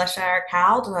me, Alicia, or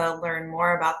Cal to learn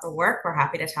more about the work. We're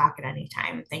happy to talk at any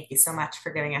time. Thank you so much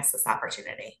for giving us this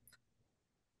opportunity.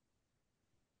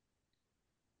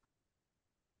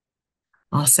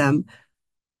 Awesome.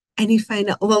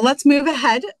 Well, let's move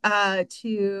ahead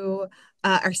to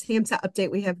our SAMHSA update.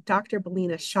 We have Dr.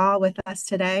 Belina Shaw with us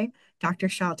today. Dr.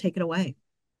 Shaw, take it away.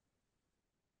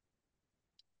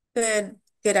 Good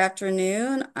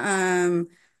afternoon.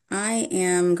 I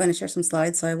am going to share some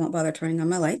slides, so I won't bother turning on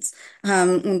my lights.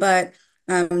 But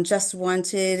just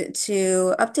wanted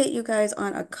to update you guys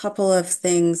on a couple of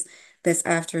things this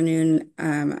afternoon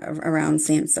around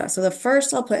SAMHSA. So the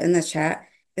first I'll put in the chat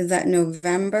is that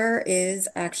November is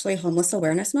actually Homeless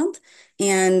Awareness Month,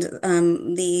 and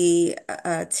the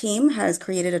team has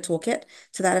created a toolkit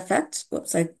to that effect.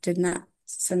 Whoops, I did not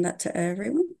send that to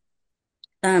everyone.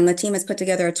 The team has put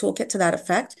together a toolkit to that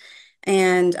effect.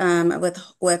 And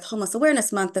with Homeless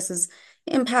Awareness Month, this is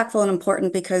impactful and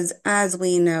important because, as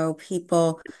we know,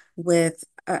 people with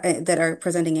that are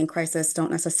presenting in crisis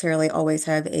don't necessarily always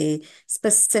have a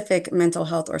specific mental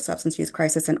health or substance use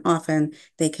crisis, and often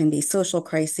they can be social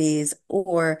crises,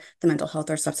 or the mental health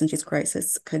or substance use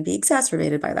crisis could be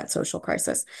exacerbated by that social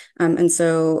crisis. And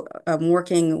so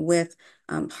working with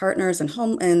partners and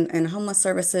homeless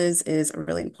services is a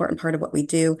really important part of what we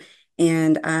do.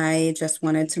 And I just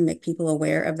wanted to make people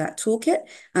aware of that toolkit.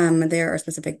 There are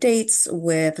specific dates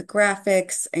with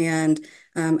graphics and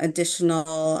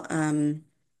additional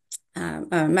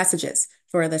messages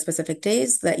for the specific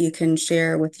days that you can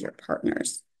share with your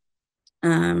partners.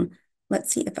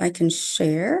 Let's see if I can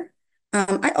share.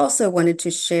 I also wanted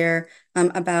to share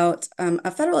about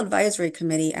a federal advisory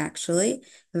committee, actually,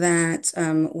 that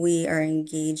we are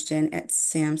engaged in at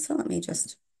SAMHSA. Let me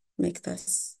just make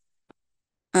this.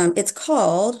 It's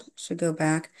called, should go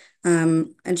back,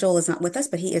 and Joel is not with us,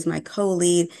 but he is my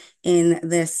co-lead in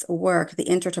this work, the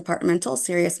Interdepartmental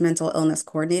Serious Mental Illness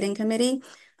Coordinating Committee.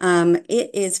 It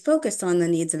is focused on the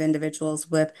needs of individuals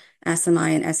with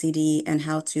SMI and SED and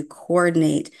how to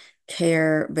coordinate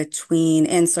care between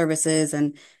and services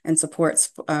and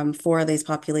supports for these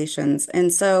populations.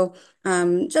 And so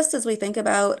just as we think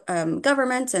about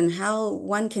government and how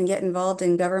one can get involved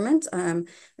in government,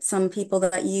 some people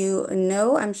that you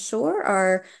know, I'm sure,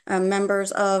 are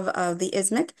members of the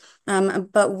ISMIC,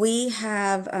 but we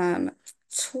have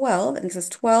 12, I think this is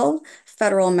 12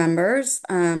 federal members.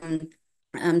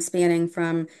 Spanning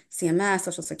from CMS,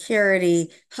 Social Security,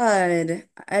 HUD,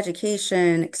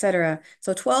 education, et cetera.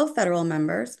 So 12 federal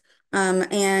members.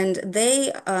 And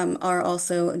they are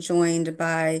also joined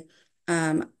by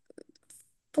um,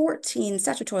 14,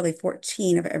 statutorily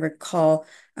 14, if I recall,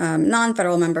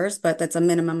 non-federal members, but that's a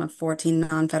minimum of 14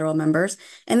 non-federal members.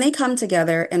 And they come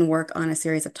together and work on a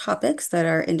series of topics that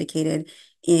are indicated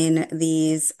in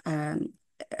these uh,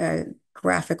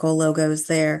 graphical logos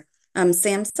there.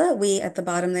 SAMHSA, we at the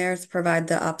bottom there provide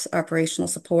the operational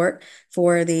support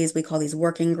for these, we call these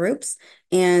working groups.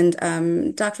 And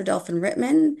Dr. Delphin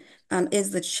Rittman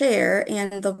is the chair,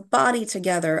 and the body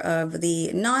together of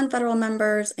the non-federal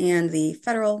members and the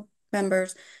federal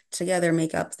members together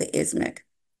make up the ISMIC.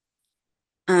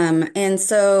 And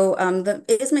so the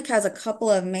ISMIC has a couple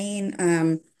of main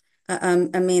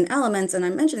elements, and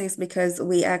I'm mentioning this because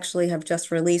we actually have just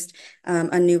released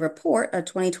a new report, a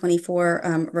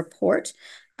 2024 report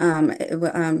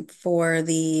for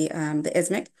the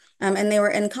ISMIC.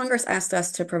 And Congress asked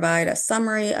us to provide a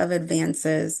summary of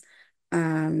advances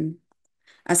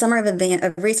a summary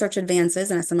of research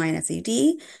advances in SMI and SED,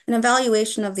 an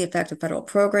evaluation of the effect of federal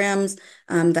programs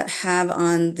that have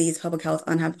on these public health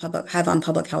have on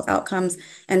public health outcomes,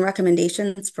 and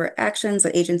recommendations for actions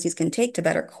that agencies can take to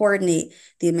better coordinate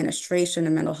the administration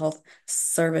of mental health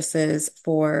services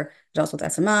for adults with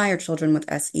SMI or children with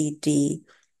SED.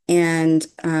 And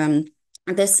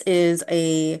this is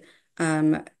the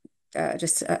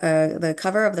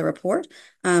cover of the report.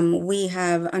 We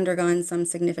have undergone some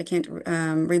significant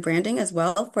rebranding as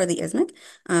well for the ISMIC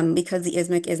because the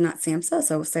ISMIC is not SAMHSA.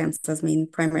 So SAMHSA's main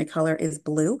primary color is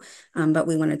blue, but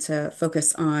we wanted to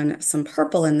focus on some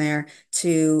purple in there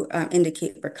to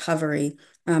indicate recovery.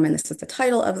 And this is the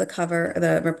title of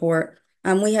the report.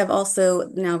 We have also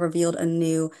now revealed a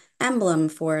new emblem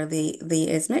for the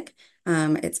ISMIC.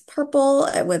 It's purple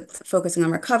with focusing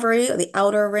on recovery. The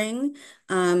outer ring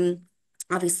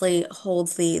obviously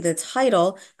holds the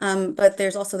title, but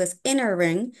there's also this inner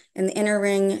ring, and the inner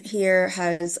ring here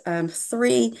has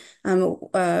three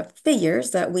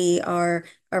figures that are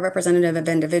representative of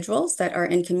individuals that are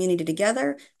in community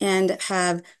together and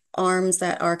have arms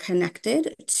that are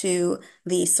connected to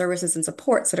the services and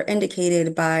supports that are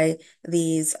indicated by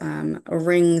these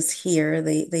rings here,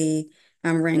 the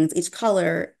rings. Each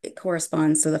color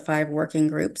corresponds to the 5 working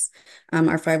groups.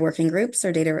 Our 5 working groups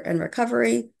are data and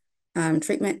recovery,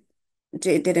 treatment,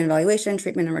 data and evaluation,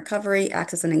 treatment and recovery,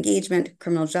 access and engagement,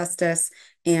 criminal justice,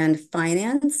 and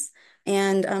finance.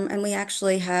 And we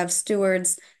actually have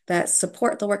stewards that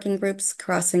support the working groups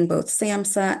crossing both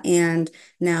SAMHSA and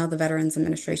now the Veterans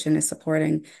Administration is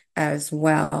supporting as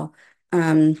well.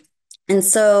 And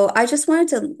so I just wanted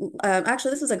to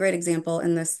actually, this is a great example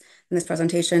in this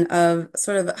presentation of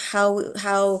sort of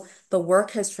how the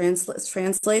work has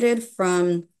translated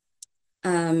from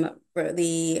the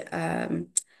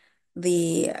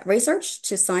research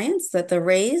to science. That the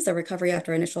RAISE, the Recovery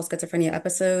After Initial Schizophrenia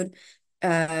Episode,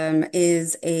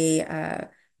 is a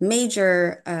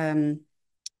major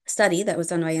study that was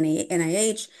done by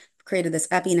NIH, created this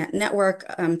EpiNet network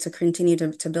to continue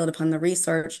to build upon the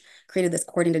research, created this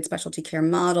coordinated specialty care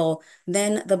model.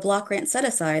 Then the block grant set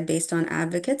aside based on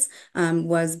advocates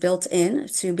was built in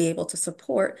to be able to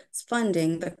support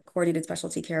funding the coordinated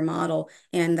specialty care model,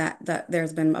 and that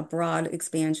there's been a broad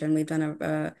expansion. We've done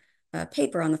a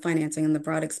paper on the financing and the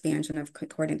broad expansion of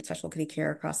coordinated specialty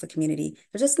care across the community.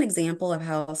 There's just an example of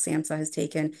how SAMHSA has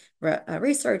taken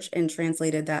research and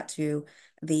translated that to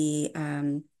the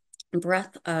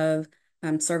breadth of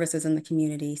services in the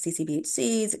community.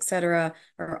 CCBHCs, et cetera,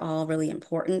 are all really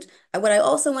important. What I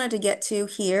also wanted to get to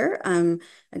here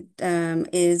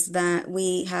is that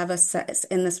we have a set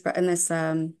in this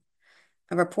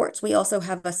reports. We also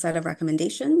have a set of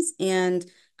recommendations, and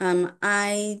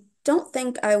I don't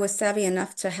think I was savvy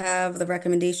enough to have the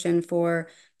recommendation for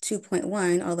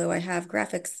 2.1, although I have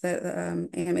graphics that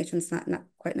animation's not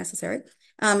quite necessary.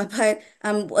 But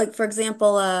like for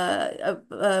example,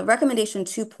 recommendation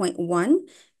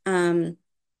 2.1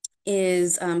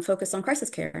 is focused on crisis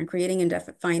care and creating and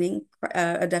defining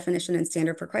a definition and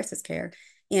standard for crisis care.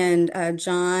 And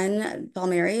John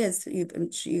Palmieri, as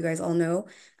you guys all know,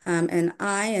 and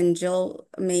I and Jill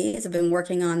Mays have been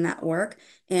working on that work,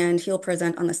 and he'll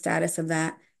present on the status of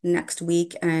that next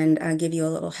week and give you a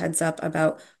little heads up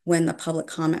about when the public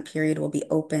comment period will be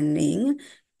opening.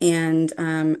 And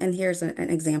here's an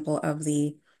example of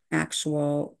the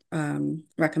actual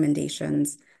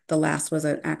recommendations. The last was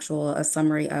a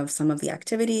summary of some of the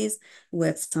activities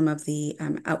with some of the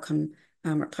outcome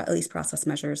or at least process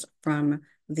measures from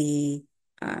the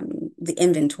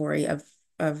inventory of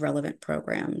relevant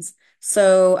programs.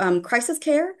 So crisis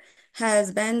care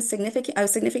has been a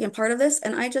significant part of this,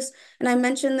 and I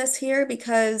mentioned this here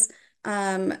because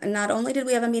not only did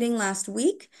we have a meeting last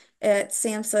week at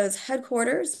SAMHSA's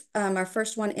headquarters, our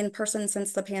first one in person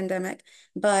since the pandemic,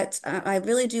 but I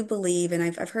really do believe, and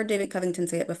I've heard David Covington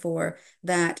say it before,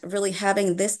 that really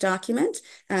having this document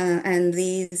and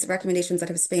these recommendations that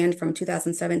have spanned from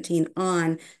 2017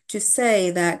 on to say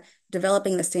that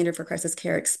developing the standard for crisis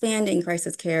care, expanding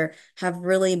crisis care, have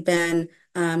really been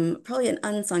probably an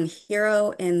unsung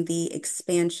hero in the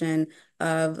expansion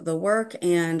of the work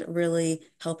and really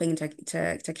helping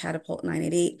to catapult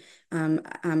 988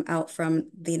 out from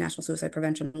the National Suicide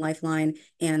Prevention Lifeline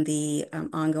and the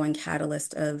ongoing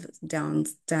catalyst of down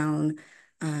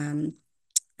the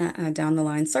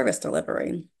line service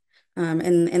delivery.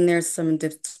 And there's some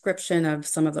description of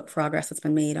some of the progress that's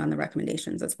been made on the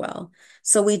recommendations as well.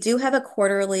 So we do have a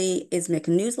quarterly ISMIC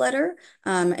newsletter,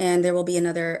 and there will be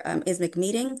another ISMIC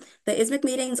meeting. The ISMIC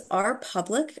meetings are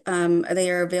public. They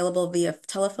are available via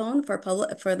telephone for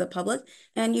the public,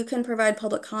 and you can provide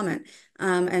public comment.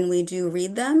 And we do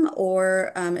read them,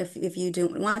 or if you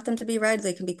don't want them to be read,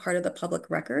 they can be part of the public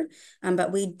record.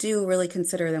 But we do really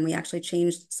consider them. We actually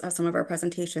changed some of our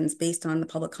presentations based on the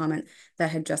public comment that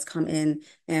had just come in,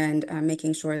 and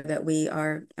making sure that we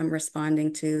are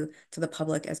responding to the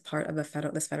public as part of this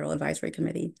federal advisory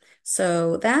committee.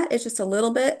 So that is just a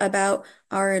little bit about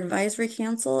our advisory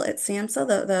council at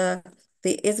SAMHSA,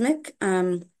 the ISMIC.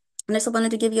 And I just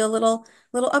wanted to give you a little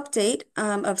update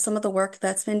of some of the work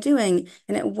that's been doing,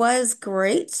 and it was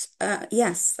great.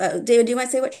 Yes, David, do you want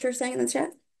to say what you're saying in the chat?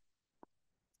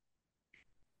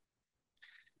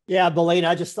 Yeah, Belina,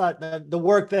 I just thought the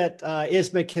work that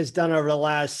ISMIC has done over the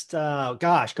last,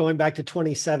 going back to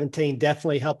 2017,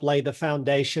 definitely helped lay the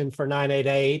foundation for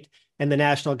 988 and the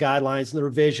national guidelines and the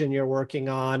revision you're working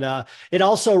on. It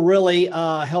also really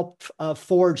helped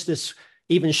forge this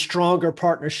even stronger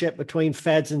partnership between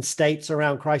feds and states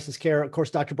around crisis care. Of course,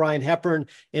 Dr. Brian Hepburn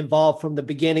involved from the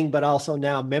beginning, but also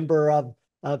now a member of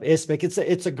ISMIC.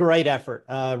 It's a great effort.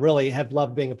 Really have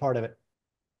loved being a part of it.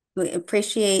 We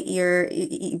appreciate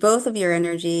both of your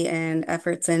energy and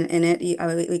efforts in it.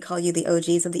 We call you the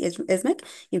OGs of the ISMIC.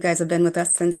 You guys have been with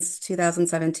us since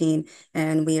 2017,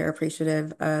 and we are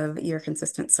appreciative of your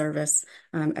consistent service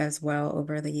as well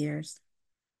over the years.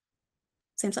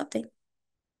 Sam's update.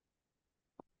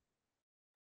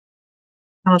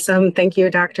 Awesome. Thank you,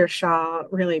 Dr. Shaw.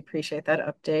 Really appreciate that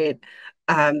update.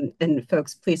 And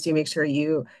folks, please do make sure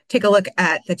you take a look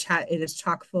at the chat. It is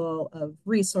chock full of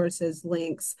resources,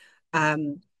 links.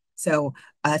 So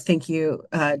thank you,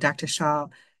 Dr. Shaw.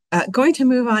 Going to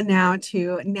move on now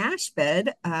to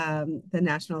NASHBID, the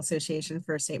National Association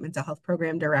for State Mental Health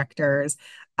Program Directors,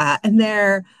 and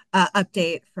their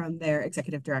update from their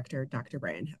Executive Director, Dr.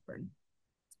 Brian Hepburn.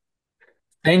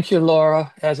 Thank you,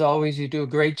 Laura. As always, you do a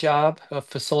great job of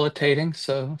facilitating,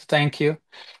 so thank you.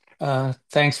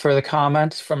 Thanks for the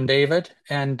comments from David,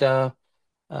 and also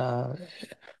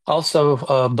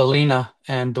Belina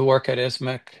and the work at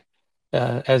ISMIC.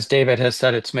 As David has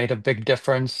said, it's made a big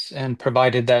difference and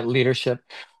provided that leadership.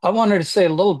 I wanted to say a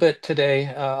little bit today.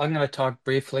 I'm going to talk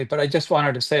briefly, but I just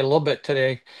wanted to say a little bit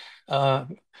today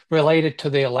related to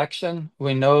the election.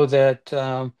 We know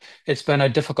that it's been a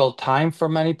difficult time for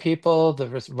many people. There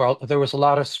was a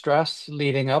lot of stress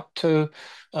leading up to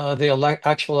the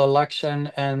actual election,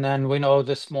 and then we know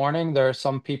this morning there are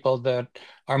some people that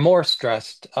are more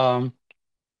stressed.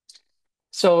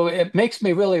 So it makes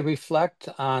me really reflect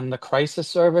on the crisis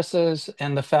services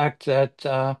and the fact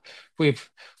that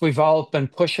we've all been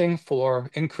pushing for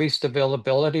increased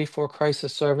availability for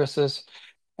crisis services,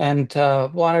 and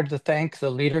wanted to thank the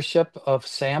leadership of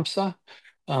SAMHSA,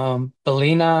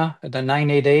 Belina, the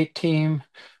 988 team,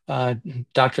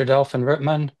 Dr. Delphin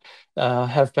Rittman,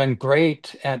 have been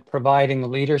great at providing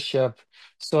leadership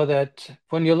so that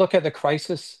when you look at the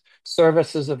crisis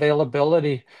services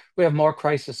availability. We have more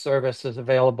crisis services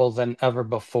available than ever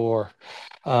before.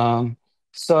 Um,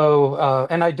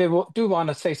 and I do want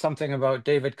to say something about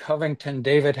David Covington.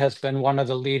 David has been one of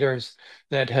the leaders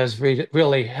that has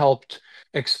really helped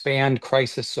expand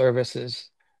crisis services,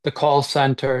 the call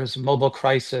centers, mobile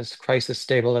crisis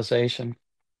stabilization.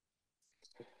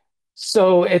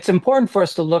 So it's important for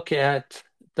us to look at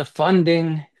the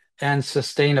funding and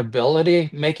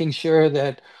sustainability, making sure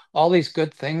that all these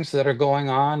good things that are going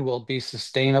on will be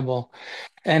sustainable.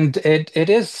 And it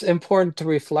is important to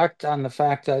reflect on the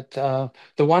fact that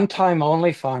the one-time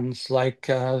only funds, like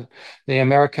the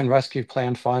American Rescue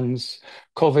Plan funds,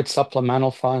 COVID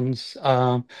supplemental funds,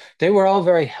 they were all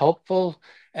very helpful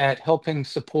at helping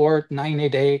support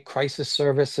 988 crisis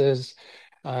services,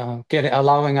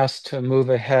 allowing us to move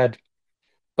ahead.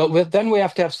 But then we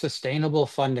have to have sustainable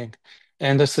funding.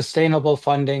 And the sustainable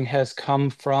funding has come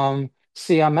from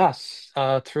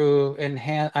CMS through an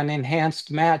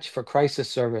enhanced match for crisis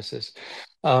services.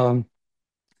 Um,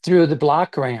 through the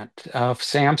block grant of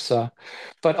SAMHSA,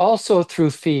 but also through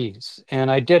fees.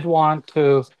 And I did want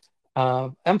to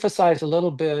emphasize a little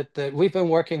bit that we've been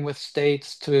working with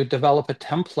states to develop a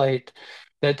template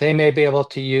that they may be able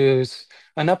to use,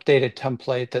 an updated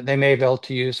template that they may be able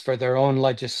to use for their own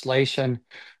legislation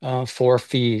for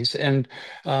fees. And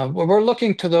we're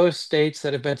looking to those states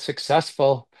that have been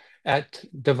successful at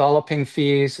developing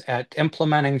fees, at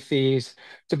implementing fees,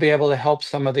 to be able to help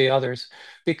some of the others.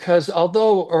 Because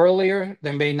although earlier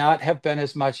there may not have been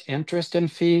as much interest in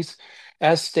fees,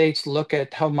 as states look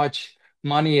at how much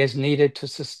money is needed to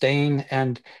sustain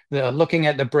and looking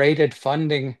at the braided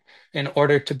funding in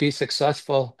order to be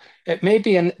successful, there may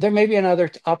be another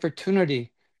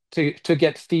opportunity to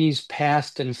get fees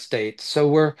passed in states. So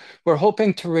we're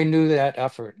hoping to renew that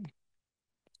effort.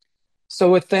 So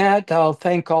with that, I'll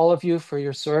thank all of you for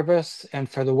your service and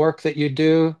for the work that you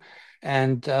do.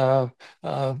 And uh,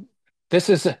 this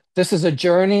is a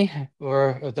journey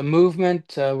or the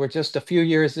movement. We're just a few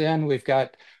years in. We've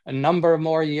got a number of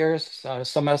more years.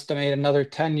 Some estimate another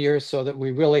 10 years so that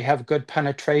we really have good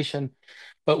penetration.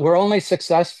 But we're only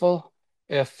successful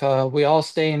if we all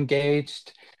stay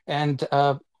engaged. And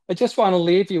I just want to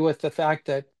leave you with the fact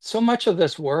that so much of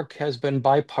this work has been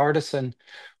bipartisan.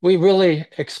 We really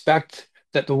expect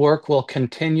that the work will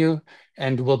continue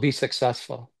and will be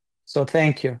successful. So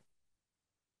thank you.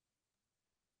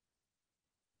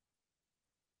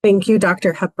 Thank you,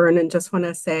 Dr. Hepburn, and just want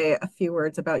to say a few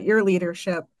words about your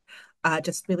leadership.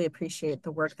 Just really appreciate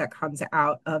the work that comes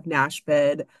out of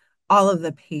NASHBID, all of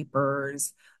the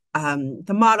papers,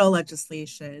 the model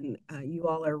legislation. You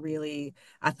all are really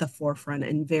at the forefront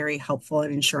and very helpful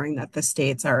in ensuring that the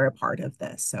states are a part of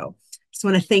this. So just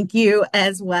want to thank you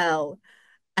as well.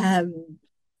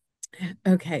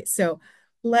 Okay, so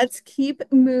let's keep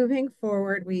moving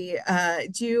forward. We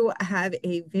do have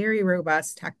a very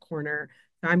robust tech corner.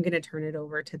 So I'm going to turn it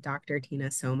over to Dr.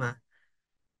 Tina Soma.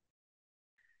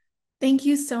 Thank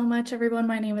you so much, everyone.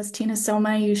 My name is Tina Soma.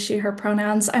 I use she, her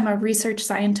pronouns. I'm a research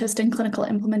scientist and clinical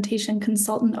implementation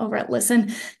consultant over at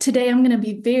Listen. Today, I'm going to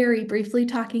be very briefly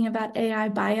talking about AI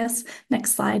bias.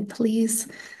 Next slide, please.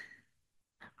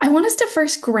 I want us to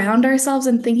first ground ourselves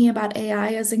in thinking about AI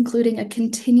as including a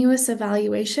continuous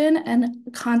evaluation and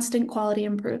constant quality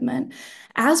improvement.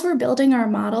 As we're building our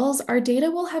models, our data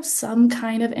will have some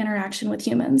kind of interaction with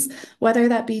humans, whether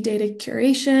that be data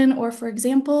curation or, for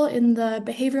example, in the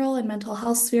behavioral and mental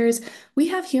health spheres, we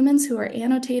have humans who are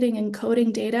annotating and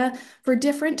coding data for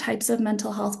different types of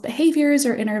mental health behaviors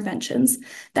or interventions.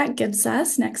 That gives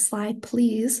us, next slide,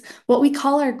 please, what we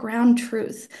call our ground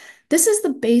truth. This is the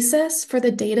basis for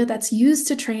the data that's used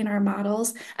to train our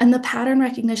models and the pattern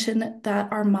recognition that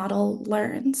our model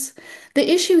learns. The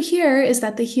issue here is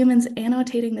that the humans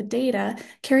annotating the data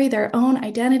carry their own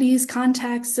identities,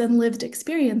 contexts, and lived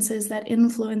experiences that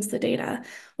influence the data.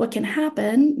 What can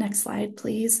happen, next slide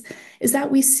please, is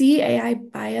that we see AI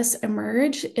bias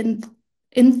emerge in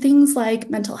things like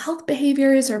mental health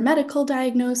behaviors or medical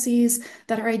diagnoses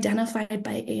that are identified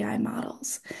by AI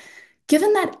models.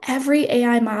 Given that every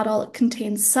AI model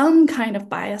contains some kind of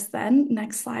bias, then,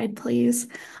 next slide, please,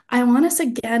 I want us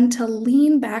again to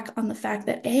lean back on the fact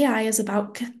that AI is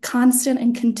about constant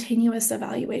and continuous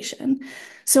evaluation.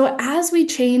 So as we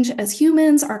change as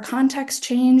humans, our contexts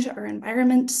change, our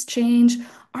environments change,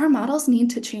 our models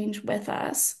need to change with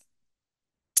us.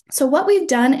 So what we've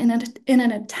done in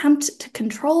an attempt to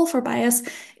control for bias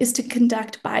is to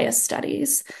conduct bias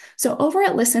studies. So over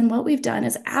at Listen, what we've done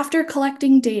is after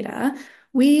collecting data,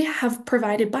 we have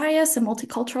provided bias and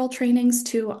multicultural trainings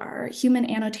to our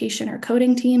human annotation or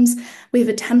coding teams. We've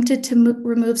attempted to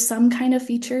remove some kind of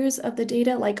features of the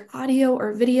data, like audio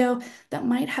or video, that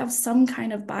might have some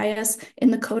kind of bias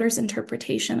in the coder's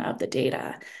interpretation of the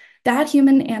data. That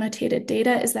human annotated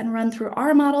data is then run through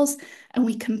our models, and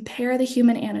we compare the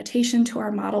human annotation to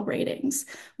our model ratings.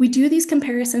 We do these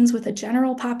comparisons with a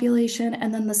general population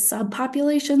and then the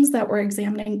subpopulations that we're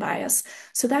examining bias.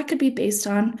 So that could be based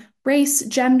on race,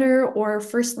 gender, or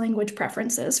first language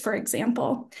preferences, for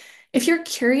example. If you're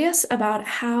curious about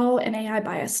how an AI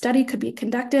bias study could be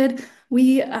conducted,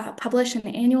 we publish an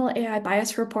annual AI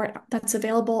bias report that's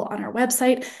available on our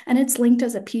website, and it's linked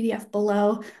as a PDF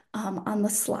below on the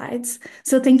slides.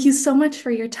 So thank you so much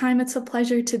for your time. It's a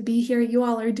pleasure to be here. You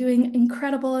all are doing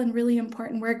incredible and really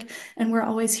important work, and we're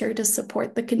always here to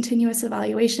support the continuous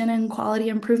evaluation and quality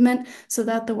improvement so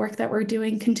that the work that we're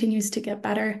doing continues to get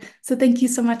better. So thank you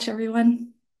so much, everyone.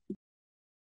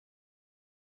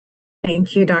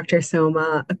 Thank you, Dr.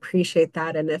 Soma. Appreciate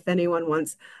that. And if anyone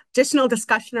wants additional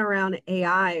discussion around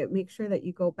AI, make sure that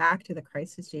you go back to the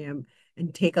Crisis Jam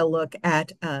and take a look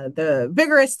at the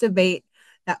vigorous debate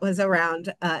that was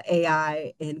around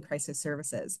AI in crisis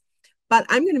services. But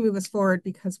I'm going to move us forward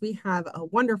because we have a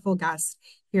wonderful guest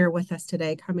here with us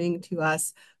today coming to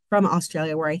us from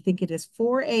Australia, where I think it is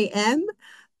 4 a.m.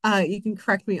 You can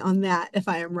correct me on that if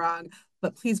I am wrong,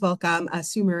 but please welcome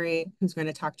Sue Murray, who's going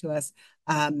to talk to us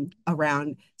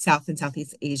around South and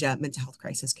Southeast Asia mental health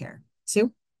crisis care.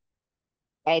 Sue?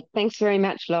 Hey, thanks very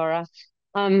much, Laura.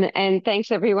 And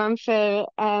thanks everyone for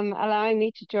allowing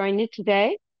me to join you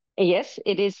today. Yes,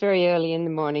 it is very early in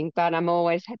the morning, but I'm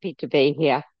always happy to be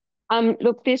here.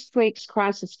 Look, this week's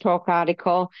Crisis Talk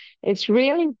article, it's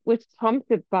really was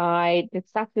prompted by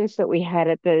discussions that we had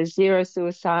at the Zero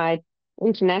Suicide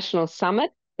International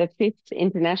Summit, the fifth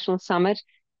International Summit,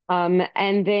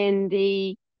 and then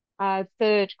the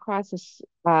third Crisis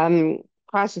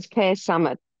Care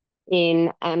Summit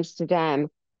in Amsterdam.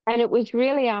 And it was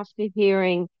really after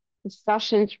hearing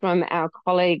discussions from our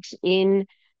colleagues in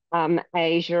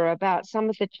Asia about some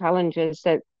of the challenges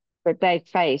that they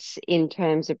face in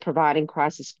terms of providing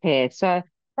crisis care. So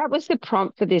that was the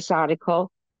prompt for this article.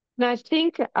 And I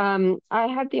think I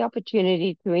had the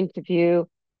opportunity to interview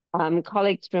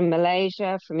colleagues from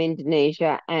Malaysia, from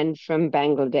Indonesia, and from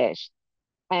Bangladesh.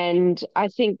 And I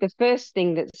think the first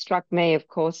thing that struck me, of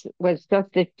course, was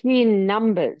just the sheer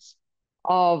numbers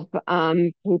of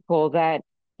people that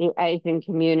the Asian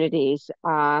communities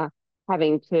are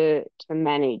having to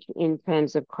manage in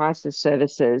terms of crisis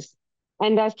services.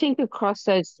 And I think across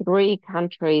those three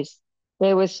countries,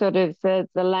 there was sort of the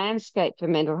landscape for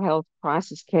mental health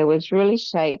crisis care was really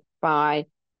shaped by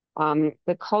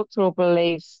the cultural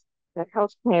beliefs, the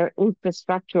healthcare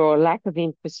infrastructure or lack of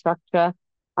infrastructure,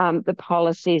 the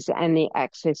policies and the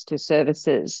access to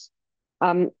services.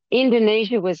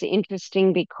 Indonesia was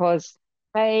interesting because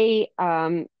they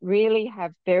really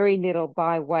have very little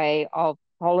by way of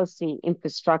policy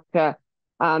infrastructure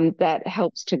that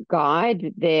helps to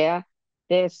guide their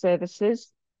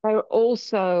services. They're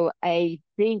also a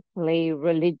deeply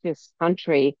religious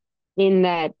country in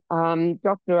that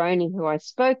Dr. Oni, who I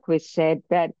spoke with, said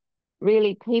that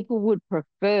really people would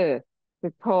prefer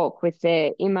to talk with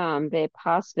their imam, their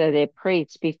pastor, their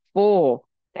priest before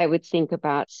they would think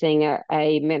about seeing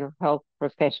a mental health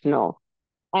professional.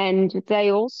 And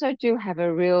they also do have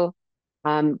a real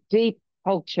deep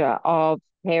culture of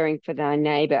caring for their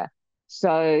neighbor.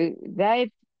 So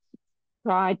they've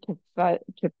tried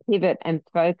to pivot and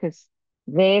focus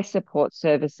their support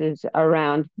services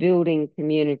around building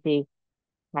community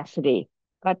capacity.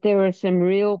 But there are some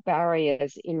real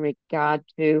barriers in regard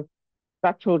to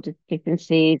structural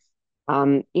deficiencies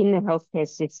in the healthcare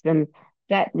system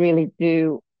that really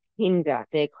do hinder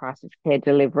their crisis care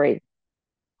delivery.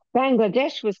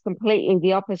 Bangladesh was completely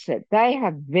the opposite. They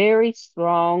have very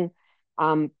strong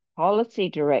policy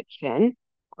direction,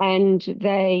 and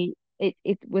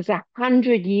it was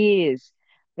 100 years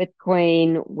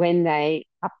between when they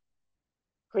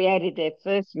created their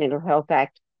first Mental Health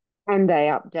Act and they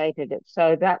updated it.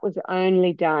 So that was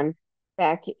only done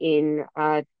back in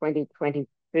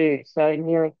 2022. So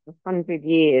nearly 100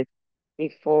 years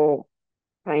before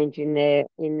change in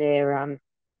their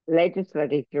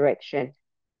legislative direction.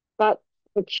 But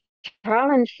the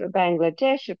challenge for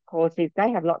Bangladesh, of course, is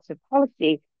they have lots of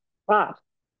policy, but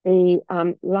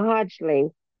largely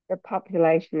the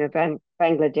population of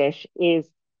Bangladesh is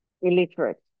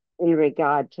illiterate in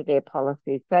regard to their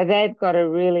policies. So they've got a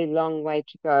really long way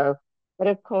to go. But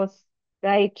of course,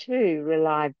 they too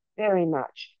rely very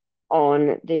much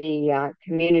on the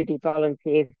community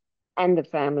volunteers and the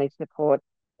family support.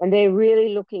 And they're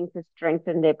really looking to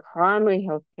strengthen their primary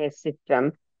healthcare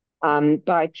system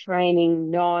by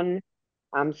training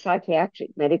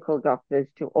psychiatric medical doctors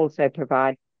to also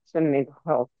provide some mental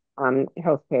health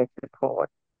healthcare support.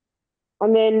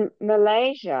 And then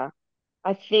Malaysia,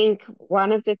 I think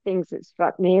one of the things that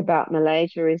struck me about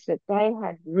Malaysia is that they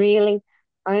had really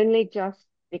only just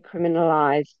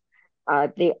decriminalized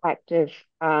the act of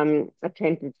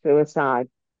attempted suicide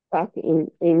back in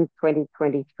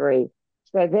 2023.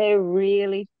 So they're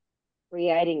really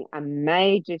creating a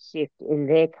major shift in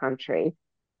their country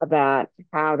about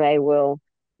how they will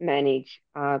manage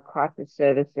crisis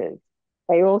services.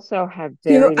 They also have Sue,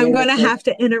 very I'm going to limited. have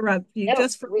to interrupt you No,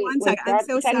 just for one we're second. I'm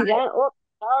so shutting sorry. down. Oh,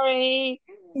 sorry.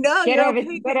 No, you're okay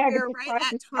Get because we over are to right at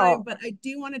crisis time, talk. but I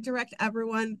do want to direct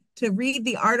everyone to read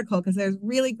the article because there's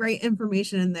really great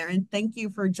information in there. And thank you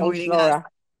for Thanks, joining us Laura.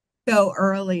 so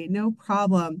early. No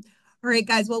problem. All right,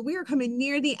 guys. Well, we are coming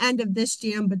near the end of this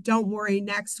jam, but don't worry.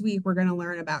 Next week, we're going to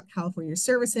learn about California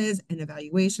services and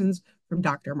evaluations from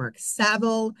Dr. Mark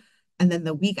Saville. And then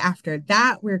the week after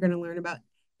that, we're going to learn about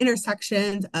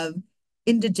intersections of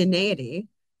indigeneity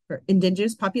for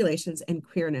indigenous populations and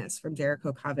queerness from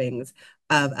Jericho Covings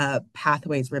of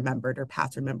Pathways Remembered or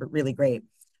Paths Remembered. Really great.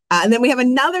 And then we have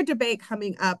another debate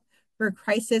coming up for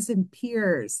crisis and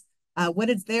peers.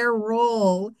 What is their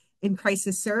role in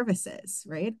crisis services,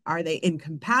 right? Are they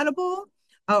incompatible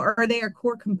or are they a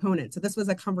core component? So this was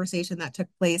a conversation that took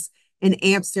place in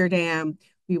Amsterdam.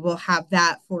 We will have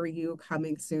that for you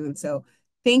coming soon. So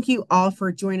thank you all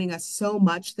for joining us so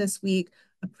much this week.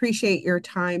 Appreciate your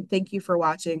time. Thank you for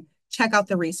watching. Check out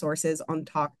the resources on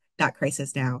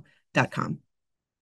talk.crisisnow.com.